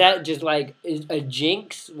 But is that just like is a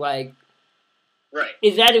jinx? Like, Right.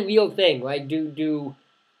 is that a real thing? Like, do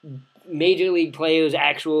major league players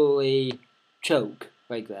actually choke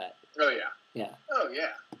like that? Oh, yeah. Yeah. Oh,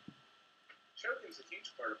 yeah. Choking's a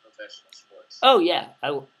huge part of professional sports. Oh, yeah.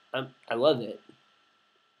 I love it.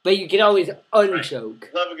 But you can always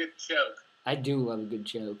unchoke. Love a good choke. I do love a good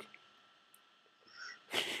choke.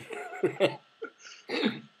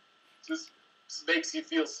 Just makes you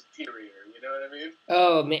feel superior, you know what I mean?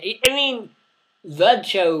 Oh, man. I mean, the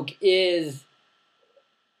choke is,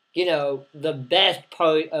 the best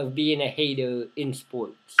part of being a hater in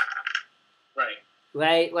sports. Right.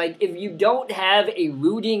 Right? Like, if you don't have a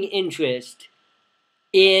rooting interest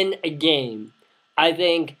in a game, I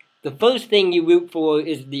think the first thing you root for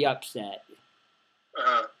is the upset.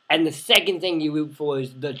 Uh-huh. And the second thing you root for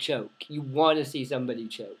is the choke. You want to see somebody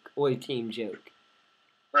choke or a team choke.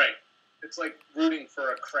 Right. It's like rooting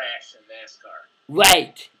for a crash in NASCAR.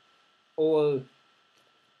 Right. Or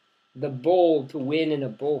the bull to win in a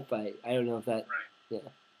bullfight. I don't know if that... Right. Yeah.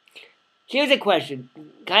 Here's a question.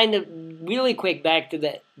 Kind of really quick back to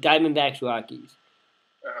the Diamondbacks Rockies.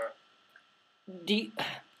 Uh-huh.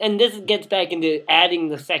 And this gets back into adding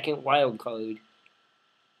the second wild card.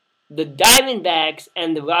 The Diamondbacks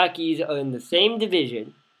and the Rockies are in the same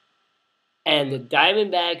division, and the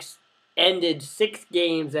Diamondbacks ended 6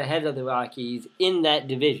 games ahead of the Rockies in that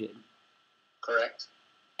division. Correct.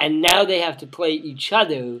 And now they have to play each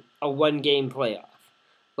other a 1-game playoff.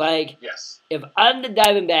 Like, Yes. if I'm the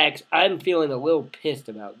Diamondbacks, I'm feeling a little pissed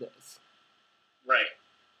about this. Right.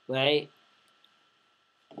 Right?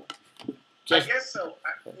 I guess so.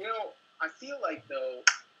 I feel like, though,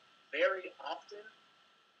 very often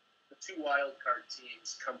the 2 wild card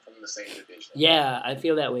teams come from the same division. Yeah, I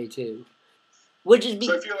feel that way too. Which is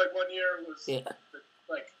So I feel like one year was Yeah.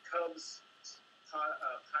 like Cubs,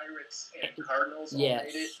 Pirates, and Cardinals all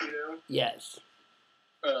Yes. made it, Yes.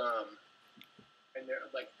 And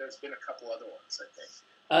there's been a couple other ones, I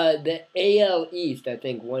think. The AL East, I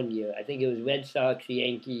think, 1 year. I think it was Red Sox,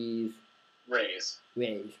 Yankees, Rays.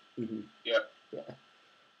 Rays. Mm-hmm. Yep. Yeah.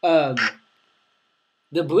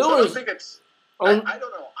 The So I Brewers. don't think it's. on- I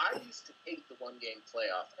don't know. I used to hate the 1-game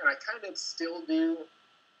playoff, and I kind of still do.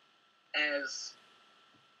 As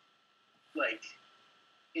like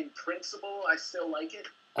in principle, I still like it.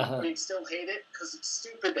 uh-huh. I mean, still hate it because it's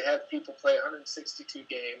stupid to have people play 162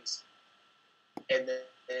 games, and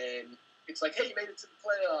then it's like, hey, you made it to the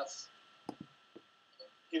playoffs.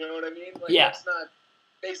 You know what I mean? Like, Yeah. It's not.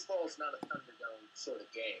 Baseball is not a Thunderdome sort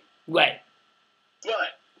of game. Right.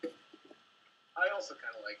 But I also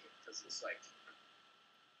kind of like it because it's like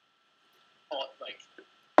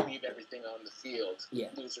leave everything on the field. Yeah.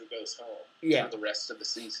 Loser goes home Yeah. for the rest of the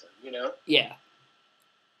season. You know? Yeah.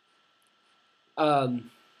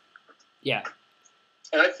 Yeah.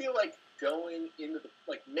 And I feel like going into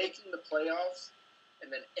making the playoffs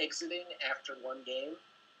and then exiting after 1 game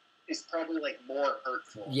is probably more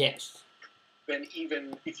hurtful Yes. than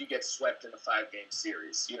even if you get swept in a 5-game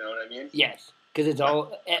series. You know what I mean? Yes. Because it's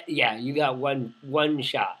all. Yeah. You got one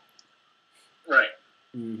shot. Right.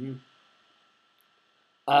 Mm-hmm.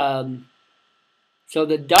 So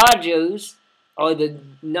the Dodgers are the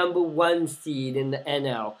number 1 seed in the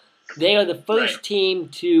NL. They are the first Right. team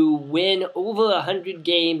to win over 100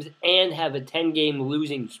 games and have a 10-game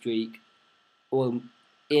losing streak, or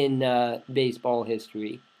in baseball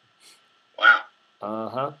history.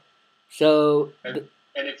 Wow. So And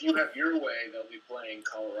if you have your way, they'll be playing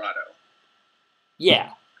Colorado.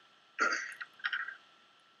 yeah.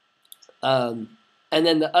 And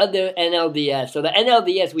then the other NLDS. So the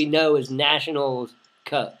NLDS we know is Nationals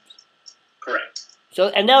Cubs. Correct. So,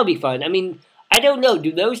 and that'll be fun. I mean, I don't know.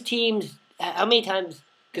 Do those teams, how many times,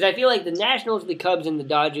 because I feel like the Nationals, the Cubs, and the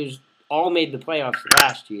Dodgers all made the playoffs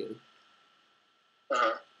last year.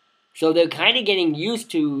 Uh-huh. So they're kind of getting used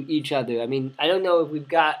to each other. I mean, I don't know if we've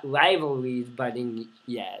got rivalries budding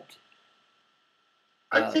yet.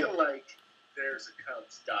 I feel like there's a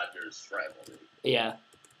Cubs-Dodgers rivalry. Yeah.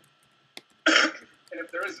 And if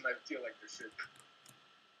there isn't, I feel like there should be.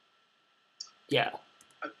 Yeah.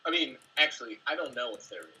 I mean, actually, I don't know if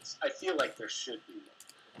there is. I feel like there should be one.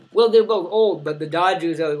 Well, they're both old, but the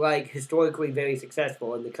Dodgers are like historically very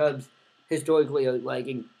successful, and the Cubs historically are like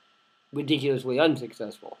ridiculously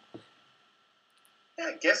unsuccessful. Yeah,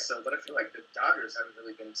 I guess so, but I feel like the Dodgers haven't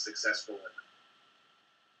really been successful in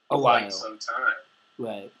A quite while, some time.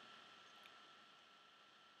 right?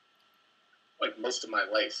 Like most of my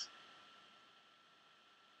life.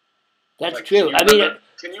 That's Like, true. I mean,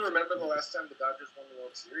 can you remember the last time the Dodgers won the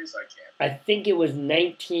World Series? I can't. I think it was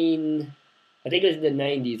 19. I think it was the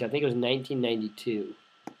 90s. I think it was 1992.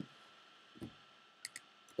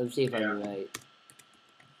 Let's see if I'm right.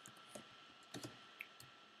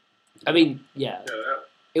 I mean, yeah.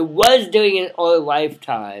 It was during our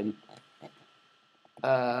lifetime,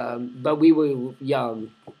 but we were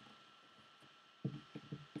young.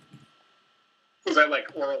 Was that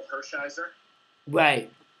like Oral Hershiser?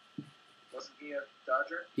 Right. Wasn't he a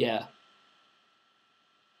Dodger? Yeah.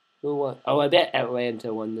 Who won? Oh, I bet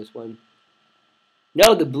Atlanta won this one.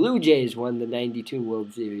 No, the Blue Jays won the 92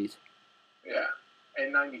 World Series. Yeah.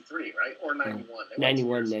 And 93, right? Or 91.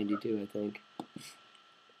 91, 92, I think.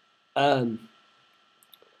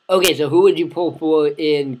 Okay, so who would you pull for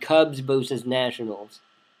in Cubs versus Nationals?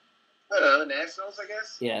 I don't know, the Nationals, I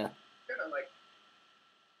guess? Yeah. Kind of like,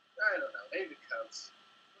 I don't know, maybe the Cubs.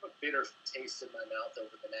 I have a bitter taste in my mouth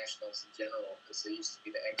over the Nationals in general because they used to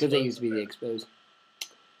be the Expos. Because they used to be the Expos.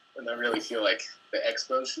 And I really feel like the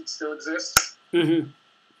Expos should still exist. Mm-hmm.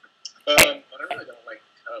 But I really don't like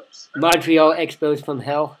the Cubs. Montreal Expos from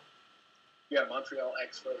hell. Yeah, Montreal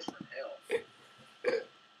Expos from hell.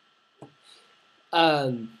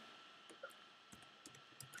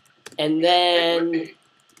 And then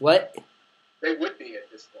what? They would be at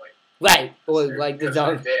this point. Right, or like the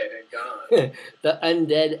zombie dead and gone. The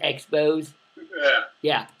undead Expos.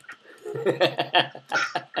 Yeah.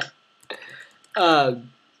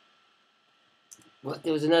 What?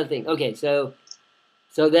 There was another thing. Okay, so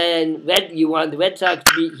then you want the Red Sox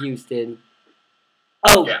to beat Houston.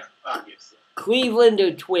 Oh, yeah, obviously. Cleveland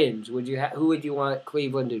or Twins? Who would you want,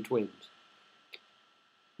 Cleveland or Twins?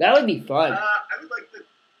 That would be fun.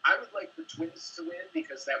 I would like the Twins to win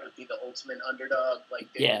because that would be the ultimate underdog,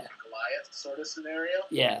 like David and Goliath sort of scenario.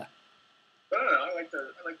 Yeah. But I don't know. I like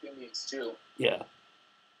the Indians too. Yeah.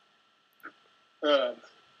 What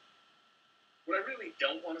I really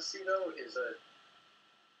don't want to see though is a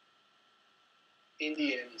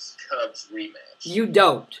Indians Cubs rematch. You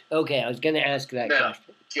don't? Okay, I was gonna ask that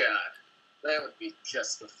question. God, that would be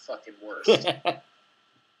just the fucking worst.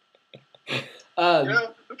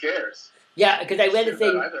 Who cares? Yeah, because I read a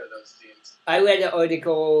thing. Either of those teams. I read an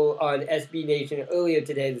article on SB Nation earlier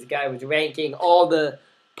today. This guy was ranking all the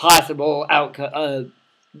possible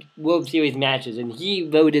World Series matches, and he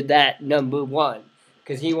voted that number one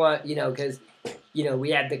because he we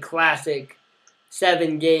had the classic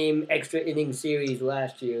 7-game extra inning series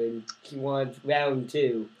last year, and he wants round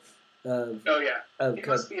 2. He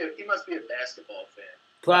must be a basketball fan.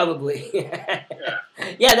 Probably. Yeah.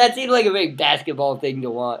 Yeah, that seems like a very basketball thing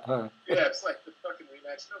to want, huh? Yeah, it's like the fucking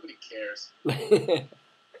rematch. Nobody cares.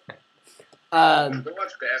 Go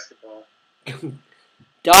watch basketball.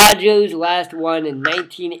 Dodgers last won in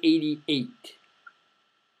 1988.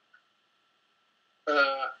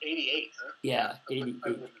 88, huh? Yeah, 88. I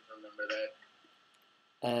wouldn't remember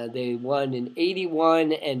that. They won in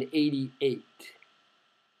 81 and 88.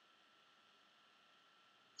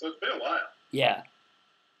 So it's been a while. Yeah.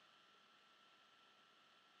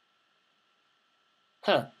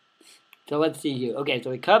 Huh. So let's see here. Okay, so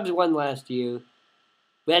the Cubs won last year.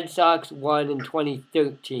 Red Sox won in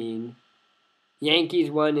 2013. Yankees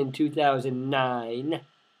won in 2009.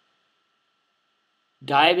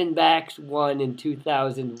 Diamondbacks won in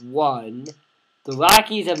 2001. The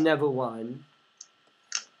Rockies have never won.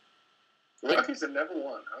 The Rockies have never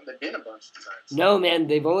won, huh? They've been a bunch of times. No, man.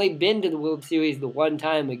 They've only been to the World Series the one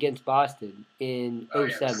time against Boston in 07.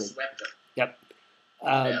 Yeah, swept them. Yep.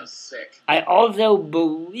 That was sick. I also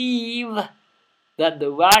believe that the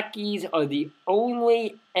Rockies are the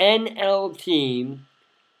only NL team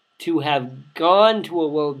to have gone to a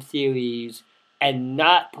World Series and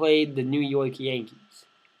not played the New York Yankees.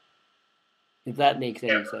 If that makes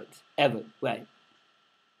any sense. Ever, right.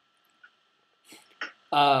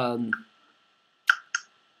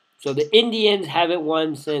 So the Indians haven't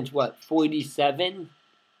won since, 47?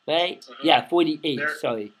 Right? Mm-hmm. Yeah, 48,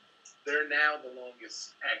 sorry. They're now the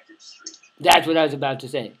longest active streak. That's what I was about to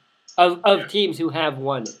say. Of teams who have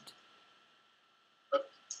won it.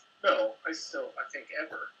 No, I think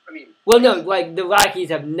ever. I mean... Well, no, like, the Rockies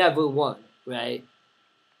have never won, right?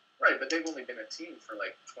 Right, but they've only been a team for,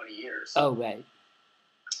 20 years. Oh, right.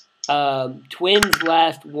 Twins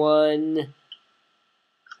last won...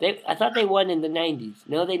 I thought they won in the 90s.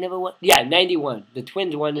 No, they never won. Yeah, 91. The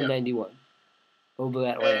Twins won in 91 over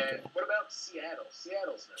Atlanta. And what about Seattle?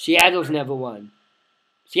 Seattle's never won.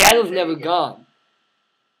 Seattle's never gone.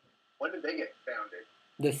 When did they get founded?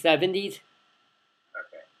 The 70s?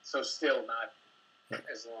 Okay. So still not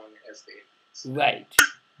as long as the Indians. Right.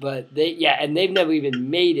 But and they've never even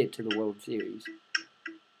made it to the World Series.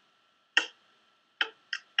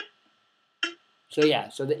 So the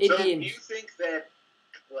Indians. So do you think that,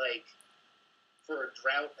 like, for a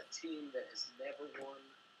drought, a team that has never won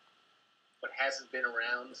but hasn't been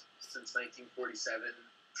around since 1947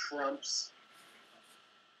 trumps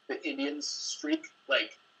the Indians' streak?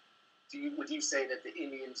 Like, would you say that the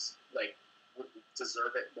Indians, like, would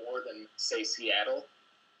deserve it more than, say, Seattle?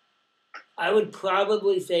 I would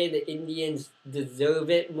probably say the Indians deserve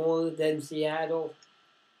it more than Seattle.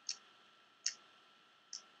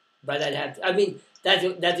 But I'd have to, I mean, that's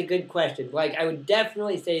a good question. Like, I would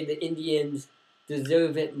definitely say the Indians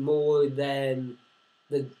deserve it more than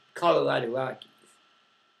the Colorado Rockies.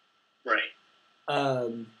 Right.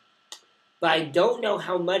 But I don't know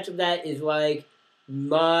how much of that is, like,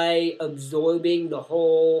 my absorbing the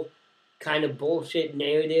whole kind of bullshit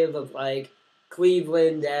narrative of, like,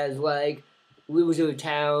 Cleveland as, like, loser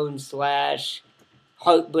town /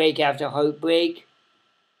 heartbreak after heartbreak.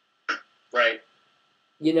 Right.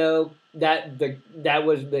 You know, that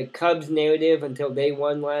was the Cubs narrative until they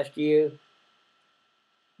won last year.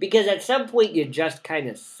 Because at some point you just kind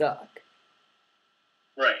of suck.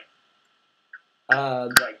 Right.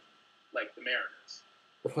 Like the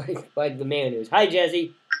Mariners. like the Mariners. Hi,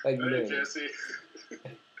 Jesse. Like the Hey, Mariners.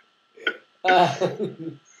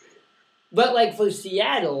 Jesse. But, like, for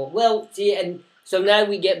Seattle, well, see, and so now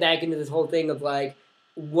we get back into this whole thing of, like,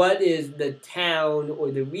 what is the town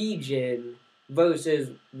or the region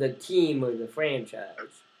versus the team or the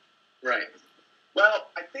franchise? Right. Well,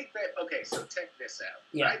 I think that, okay, so check this out.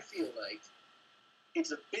 Yeah. I feel like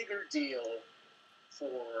it's a bigger deal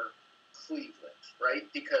for Cleveland, right?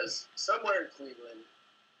 Because somewhere in Cleveland,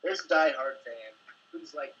 there's a diehard fan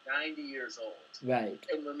who's like 90 years old. Right.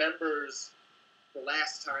 And remembers the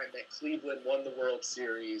last time that Cleveland won the World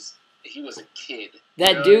Series. He was a kid.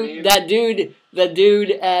 That dude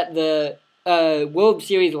at the World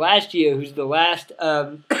Series last year, who's the last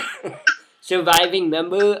surviving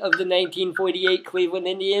member of the 1948 Cleveland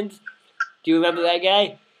Indians. Do you remember that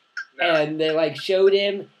guy? No. And they, like, showed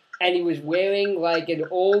him, and he was wearing, like, an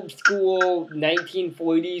old school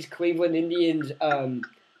 1940s Cleveland Indians,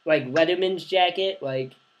 like, Letterman's jacket,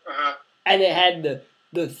 like, and it had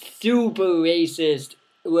the super racist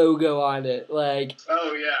logo on it, like,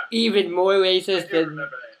 oh yeah, even more racist than,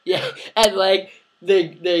 remember that. yeah, and, like,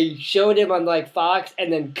 they showed him on, like, Fox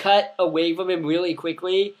and then cut away from him really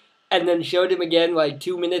quickly and then showed him again, like,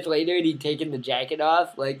 2 minutes later and he'd taken the jacket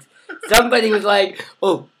off. Like, somebody was like,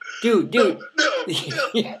 oh, dude. No.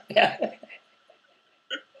 Yeah.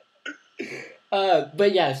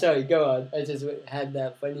 But yeah, sorry, go on. I just had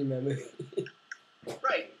that funny memory.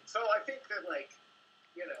 Right. So I think that, like,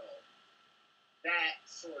 you know, that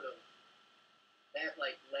sort of, that,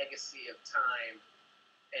 like, legacy of time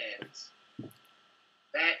and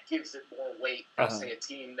that gives it more weight than, say, a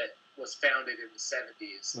team that was founded in the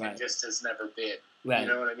 70s and just has never been. Right. You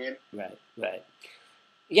know what I mean? Right.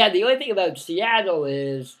 Yeah, the only thing about Seattle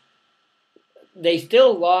is they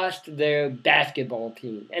still lost their basketball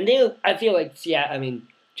team. And I feel like Seattle, I mean,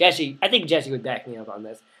 Jesse, I think Jesse would back me up on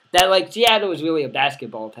this, that, like, Seattle was really a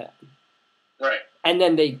basketball town. Right. And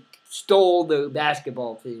then they stole the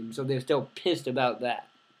basketball team, so they're still pissed about that.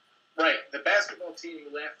 Right. The basketball team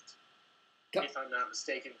left, if I'm not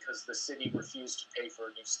mistaken, because the city refused to pay for a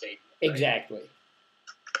new stadium. Right? Exactly.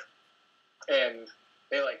 And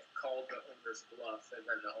they, like, called the owner's bluff, and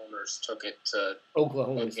then the owners took it to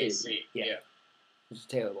Oklahoma OKC. City. Yeah. It's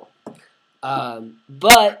terrible.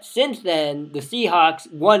 But since then, the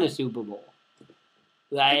Seahawks won a Super Bowl.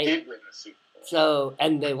 Right? They did win the Super Bowl. So,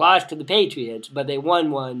 and they lost to the Patriots, but they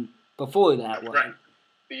won one before that one. Right.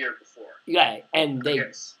 The year before. Right. And they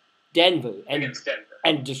Against Denver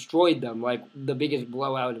and destroyed them, like the biggest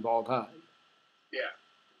blowout of all time. Yeah.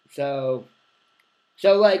 So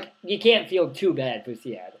like, you can't feel too bad for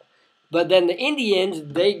Seattle. But then the Indians,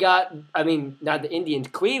 not the Indians,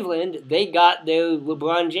 Cleveland, they got their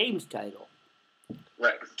LeBron James title.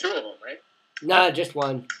 Right. 2 of them, right? Nah, just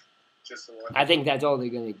one. Just the one. I think that's all they're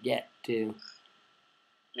going to get, too.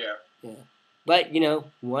 Yeah. But,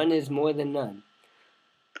 one is more than none.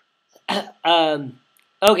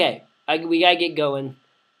 Okay, we got to get going.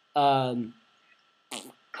 Jose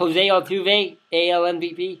Altuve, AL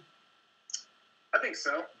MVP? I think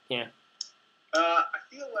so. Yeah. I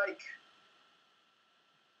feel like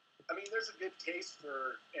I mean, there's a good case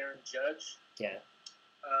for Aaron Judge. Yeah.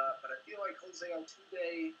 But I feel like Jose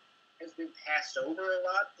Altuve has been passed over a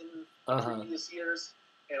lot in previous years,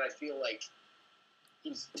 and I feel like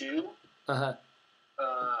he's due. Uh-huh.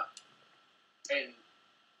 And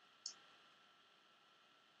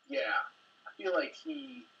yeah, I feel like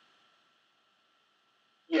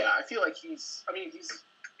he's. I mean,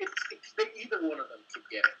 either one of them could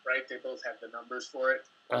get it, right? They both have the numbers for it.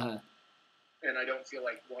 Uh-huh. And I don't feel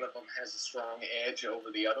like one of them has a strong edge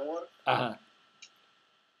over the other one. Uh-huh.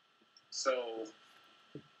 So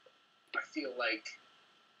I feel like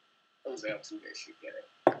Jose Altuve should get it.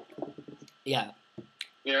 Yeah.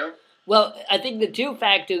 You know? Well, I think the two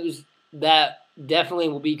factors that definitely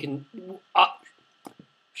will be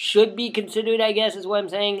should be considered, I guess, is what I'm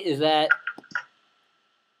saying, is that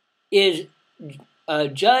is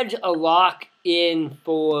Judge a lock in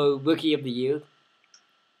for Rookie of the Year?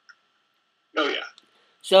 Oh, yeah.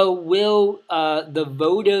 So will the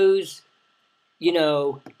voters,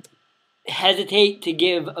 hesitate to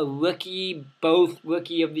give a rookie both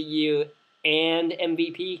Rookie of the Year and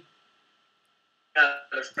MVP?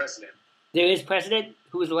 There's precedent. There is precedent?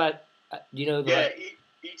 Who was the last? Do you know the last?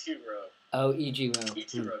 Ichiro. Oh, Ichiro.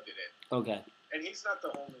 Ichiro did it. Okay. And he's not the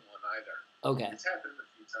only one either. Okay. It's happened a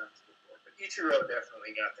few times before. But Ichiro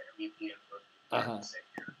definitely got the MVP and Rookie the same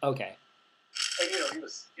year. Okay. And he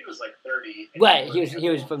was like 30. Right, he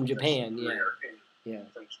was from Japan, yeah.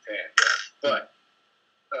 From Japan, yeah. But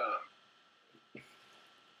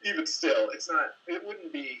even still, it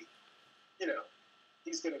wouldn't be,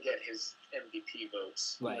 he's going to get his MVP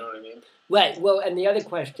votes. Right. You know what I mean? Right. Well, and the other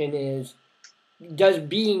question is, does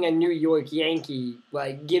being a New York Yankee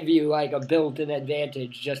give you a built-in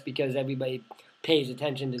advantage just because everybody pays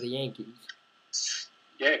attention to the Yankees?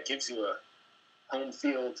 Yeah, it gives you a home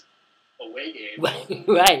field away game.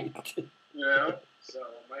 Right. So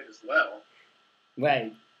might as well.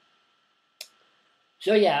 Right.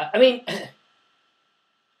 So yeah, I mean,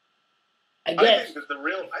 I guess the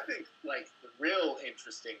real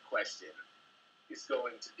interesting question is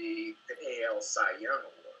going to be the AL Cy Young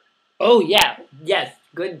Award. Oh yeah, yes,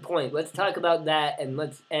 good point. Let's talk about that, and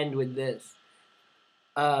let's end with this.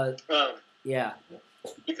 Yeah.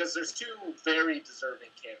 Because there's two very deserving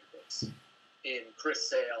candidates in Chris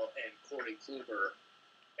Sale and Corey Kluber,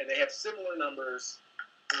 and they have similar numbers.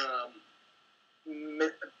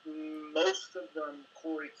 Most of them,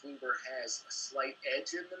 Corey Kluber has a slight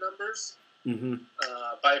edge in the numbers,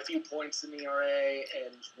 by a few points in ERA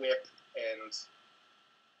and WHIP and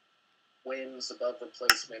wins above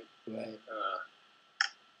replacement. Right.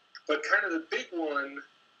 But kind of the big one,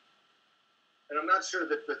 and I'm not sure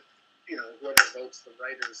that whoever votes, the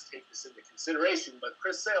writers take this into consideration, but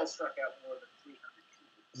Chris Sale struck out more than 300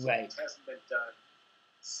 people. Right. It hasn't been done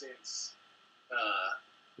since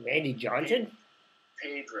Randy Johnson?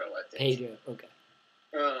 Pedro, I think. Pedro, okay.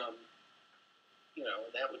 And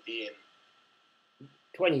that would be in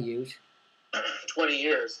 20 years. 20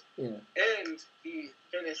 years. Yeah. And he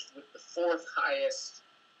finished with the fourth highest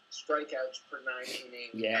strikeouts per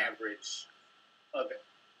 9-inning average of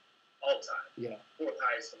all time. Yeah. Fourth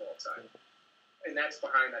highest of all time. And that's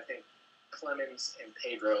behind, I think, Clemens and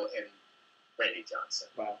Pedro and Randy Johnson.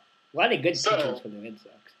 Wow. A lot of good pitchers for the Red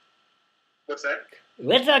Sox. What's that? The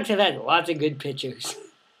Red Sox have had lots of good pitchers.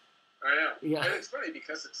 I know. Yeah. And it's funny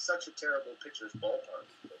because it's such a terrible pitcher's ballpark.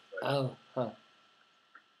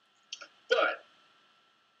 But,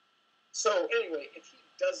 so anyway, if he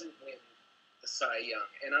doesn't win the Cy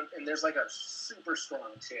Young, and there's a super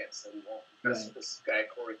strong chance that he won't, because this guy,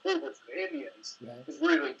 Corey Kluber for the Indians, has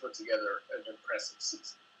really put together an impressive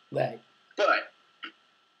season. Right. But,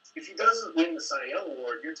 if he doesn't win the Cy Young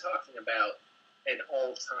Award, you're talking about an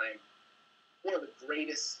all-time, one of the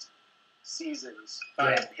greatest seasons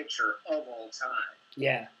by a pitcher of all time.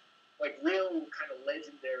 Yeah. Real kind of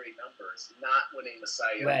legendary numbers, not winning the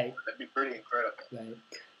Cy Young Award. That'd be pretty incredible. Right.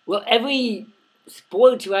 Well, every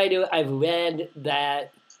sports writer I've read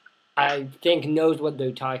that I think knows what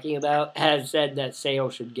they're talking about has said that Sale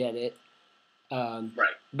should get it.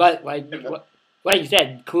 Right. But, like you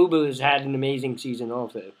said, Kluber has had an amazing season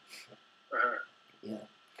also.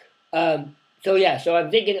 Yeah. So I'm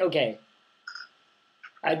thinking, okay,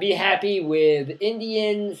 I'd be happy with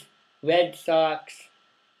Indians, Red Sox,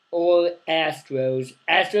 or Astros.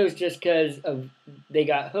 Astros just because they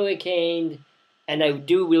got hurricaned, and I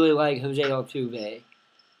do really like Jose Altuve.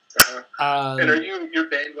 And you're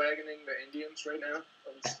bandwagoning the Indians right now?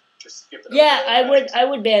 Just skip it. Yeah, I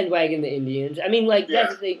would bandwagon the Indians. I mean,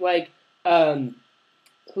 that's the thing.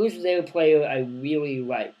 Who's their player I really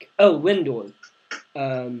like? Oh, Lindor.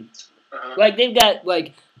 They've got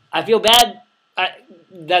I feel bad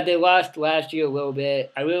That they lost last year a little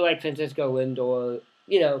bit. I really like Francisco Lindor.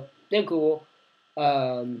 They're cool.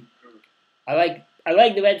 I like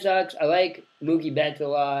the Red Sox. I like Mookie Betts a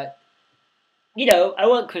lot. I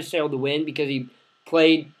want Chris Sale to win because he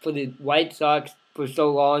played for the White Sox for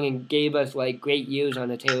so long and gave us great years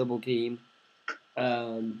on a terrible team.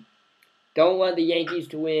 Don't want the Yankees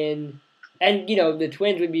to win, and the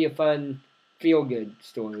Twins would be a fun feel-good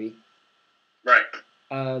story. Right.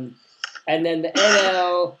 And then the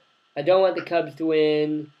NL, I don't want the Cubs to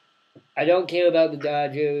win. I don't care about the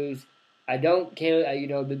Dodgers. I don't care.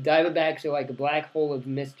 The Diamondbacks are like a black hole of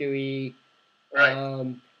mystery.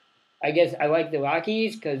 Right. I guess I like the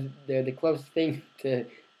Rockies because they're the closest thing to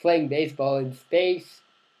playing baseball in space.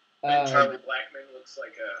 And Charlie Blackmon looks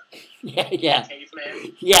like a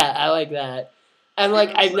caveman. Yeah, I like that. And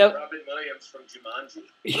I've Robin Williams from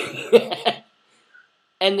Jumanji.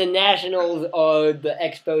 And the Nationals are the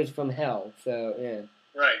Expos from hell. So yeah.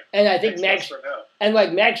 Right. And I think Max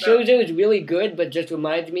Scherzer is really good, but just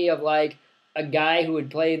reminds me of a guy who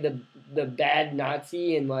would play the bad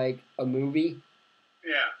Nazi in a movie.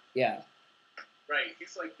 Yeah. Yeah. Right.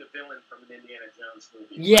 He's like the villain from an Indiana Jones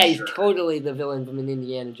movie. Yeah, he's totally the villain from an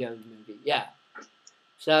Indiana Jones movie. Yeah.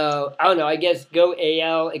 So I don't know. I guess go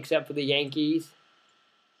AL except for the Yankees,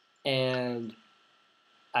 and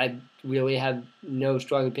I really have no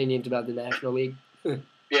strong opinions about the National League.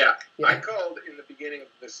 Yeah. I called in the beginning of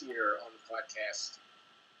this year on the podcast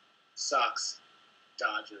Sox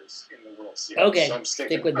Dodgers in the World Series. Okay, so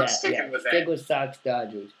stick with that. Stick with Sox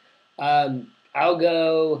Dodgers. I'll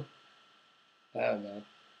go. I don't know.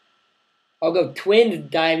 I'll go Twins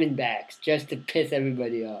Diamondbacks just to piss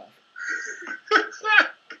everybody off.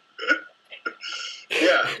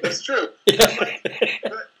 Yeah, that's true. The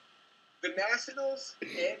Nationals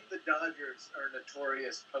and the Dodgers are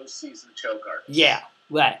notorious postseason choke artists. Yeah,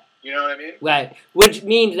 right. You know what I mean? Right. Which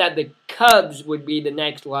means that the Cubs would be the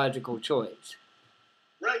next logical choice.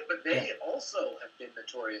 Right, but they also have been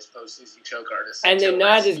notorious postseason choke artists. And they're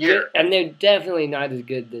not as good. And they're definitely not as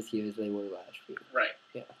good this year as they were last year. Right.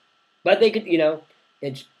 Yeah. But they could,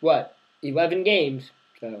 it's 11 games.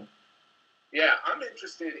 So. Yeah, I'm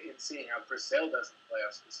interested in seeing how Chris Sale does in the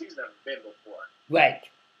playoffs because he's never been before. Right.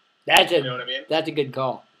 You know what I mean? That's a good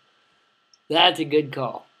call. That's a good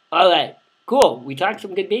call. All right. Cool. We talked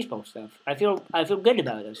some good baseball stuff. I feel good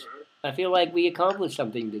about us. Mm-hmm. I feel like we accomplished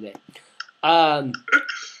something today.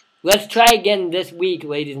 Let's try again this week,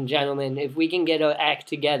 ladies and gentlemen, if we can get our act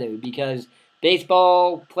together, because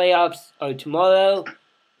baseball playoffs are tomorrow,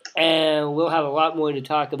 and we'll have a lot more to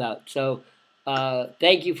talk about. So,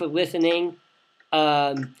 thank you for listening.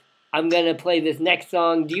 I'm gonna play this next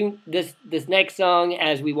song. This next song,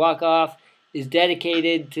 as we walk off, is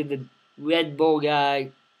dedicated to the Red Bull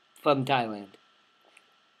guy from Thailand.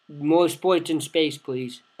 More sports in space,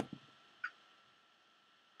 please.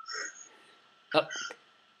 Oh,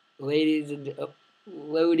 ladies and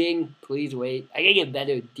loading, please wait. I gotta get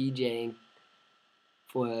better at DJing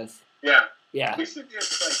for us. Yeah. Yeah. We should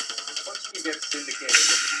just once we get syndicated,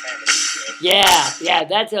 just have a DJ. Yeah.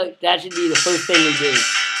 That should be the first thing we do.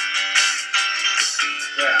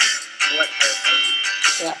 Yeah.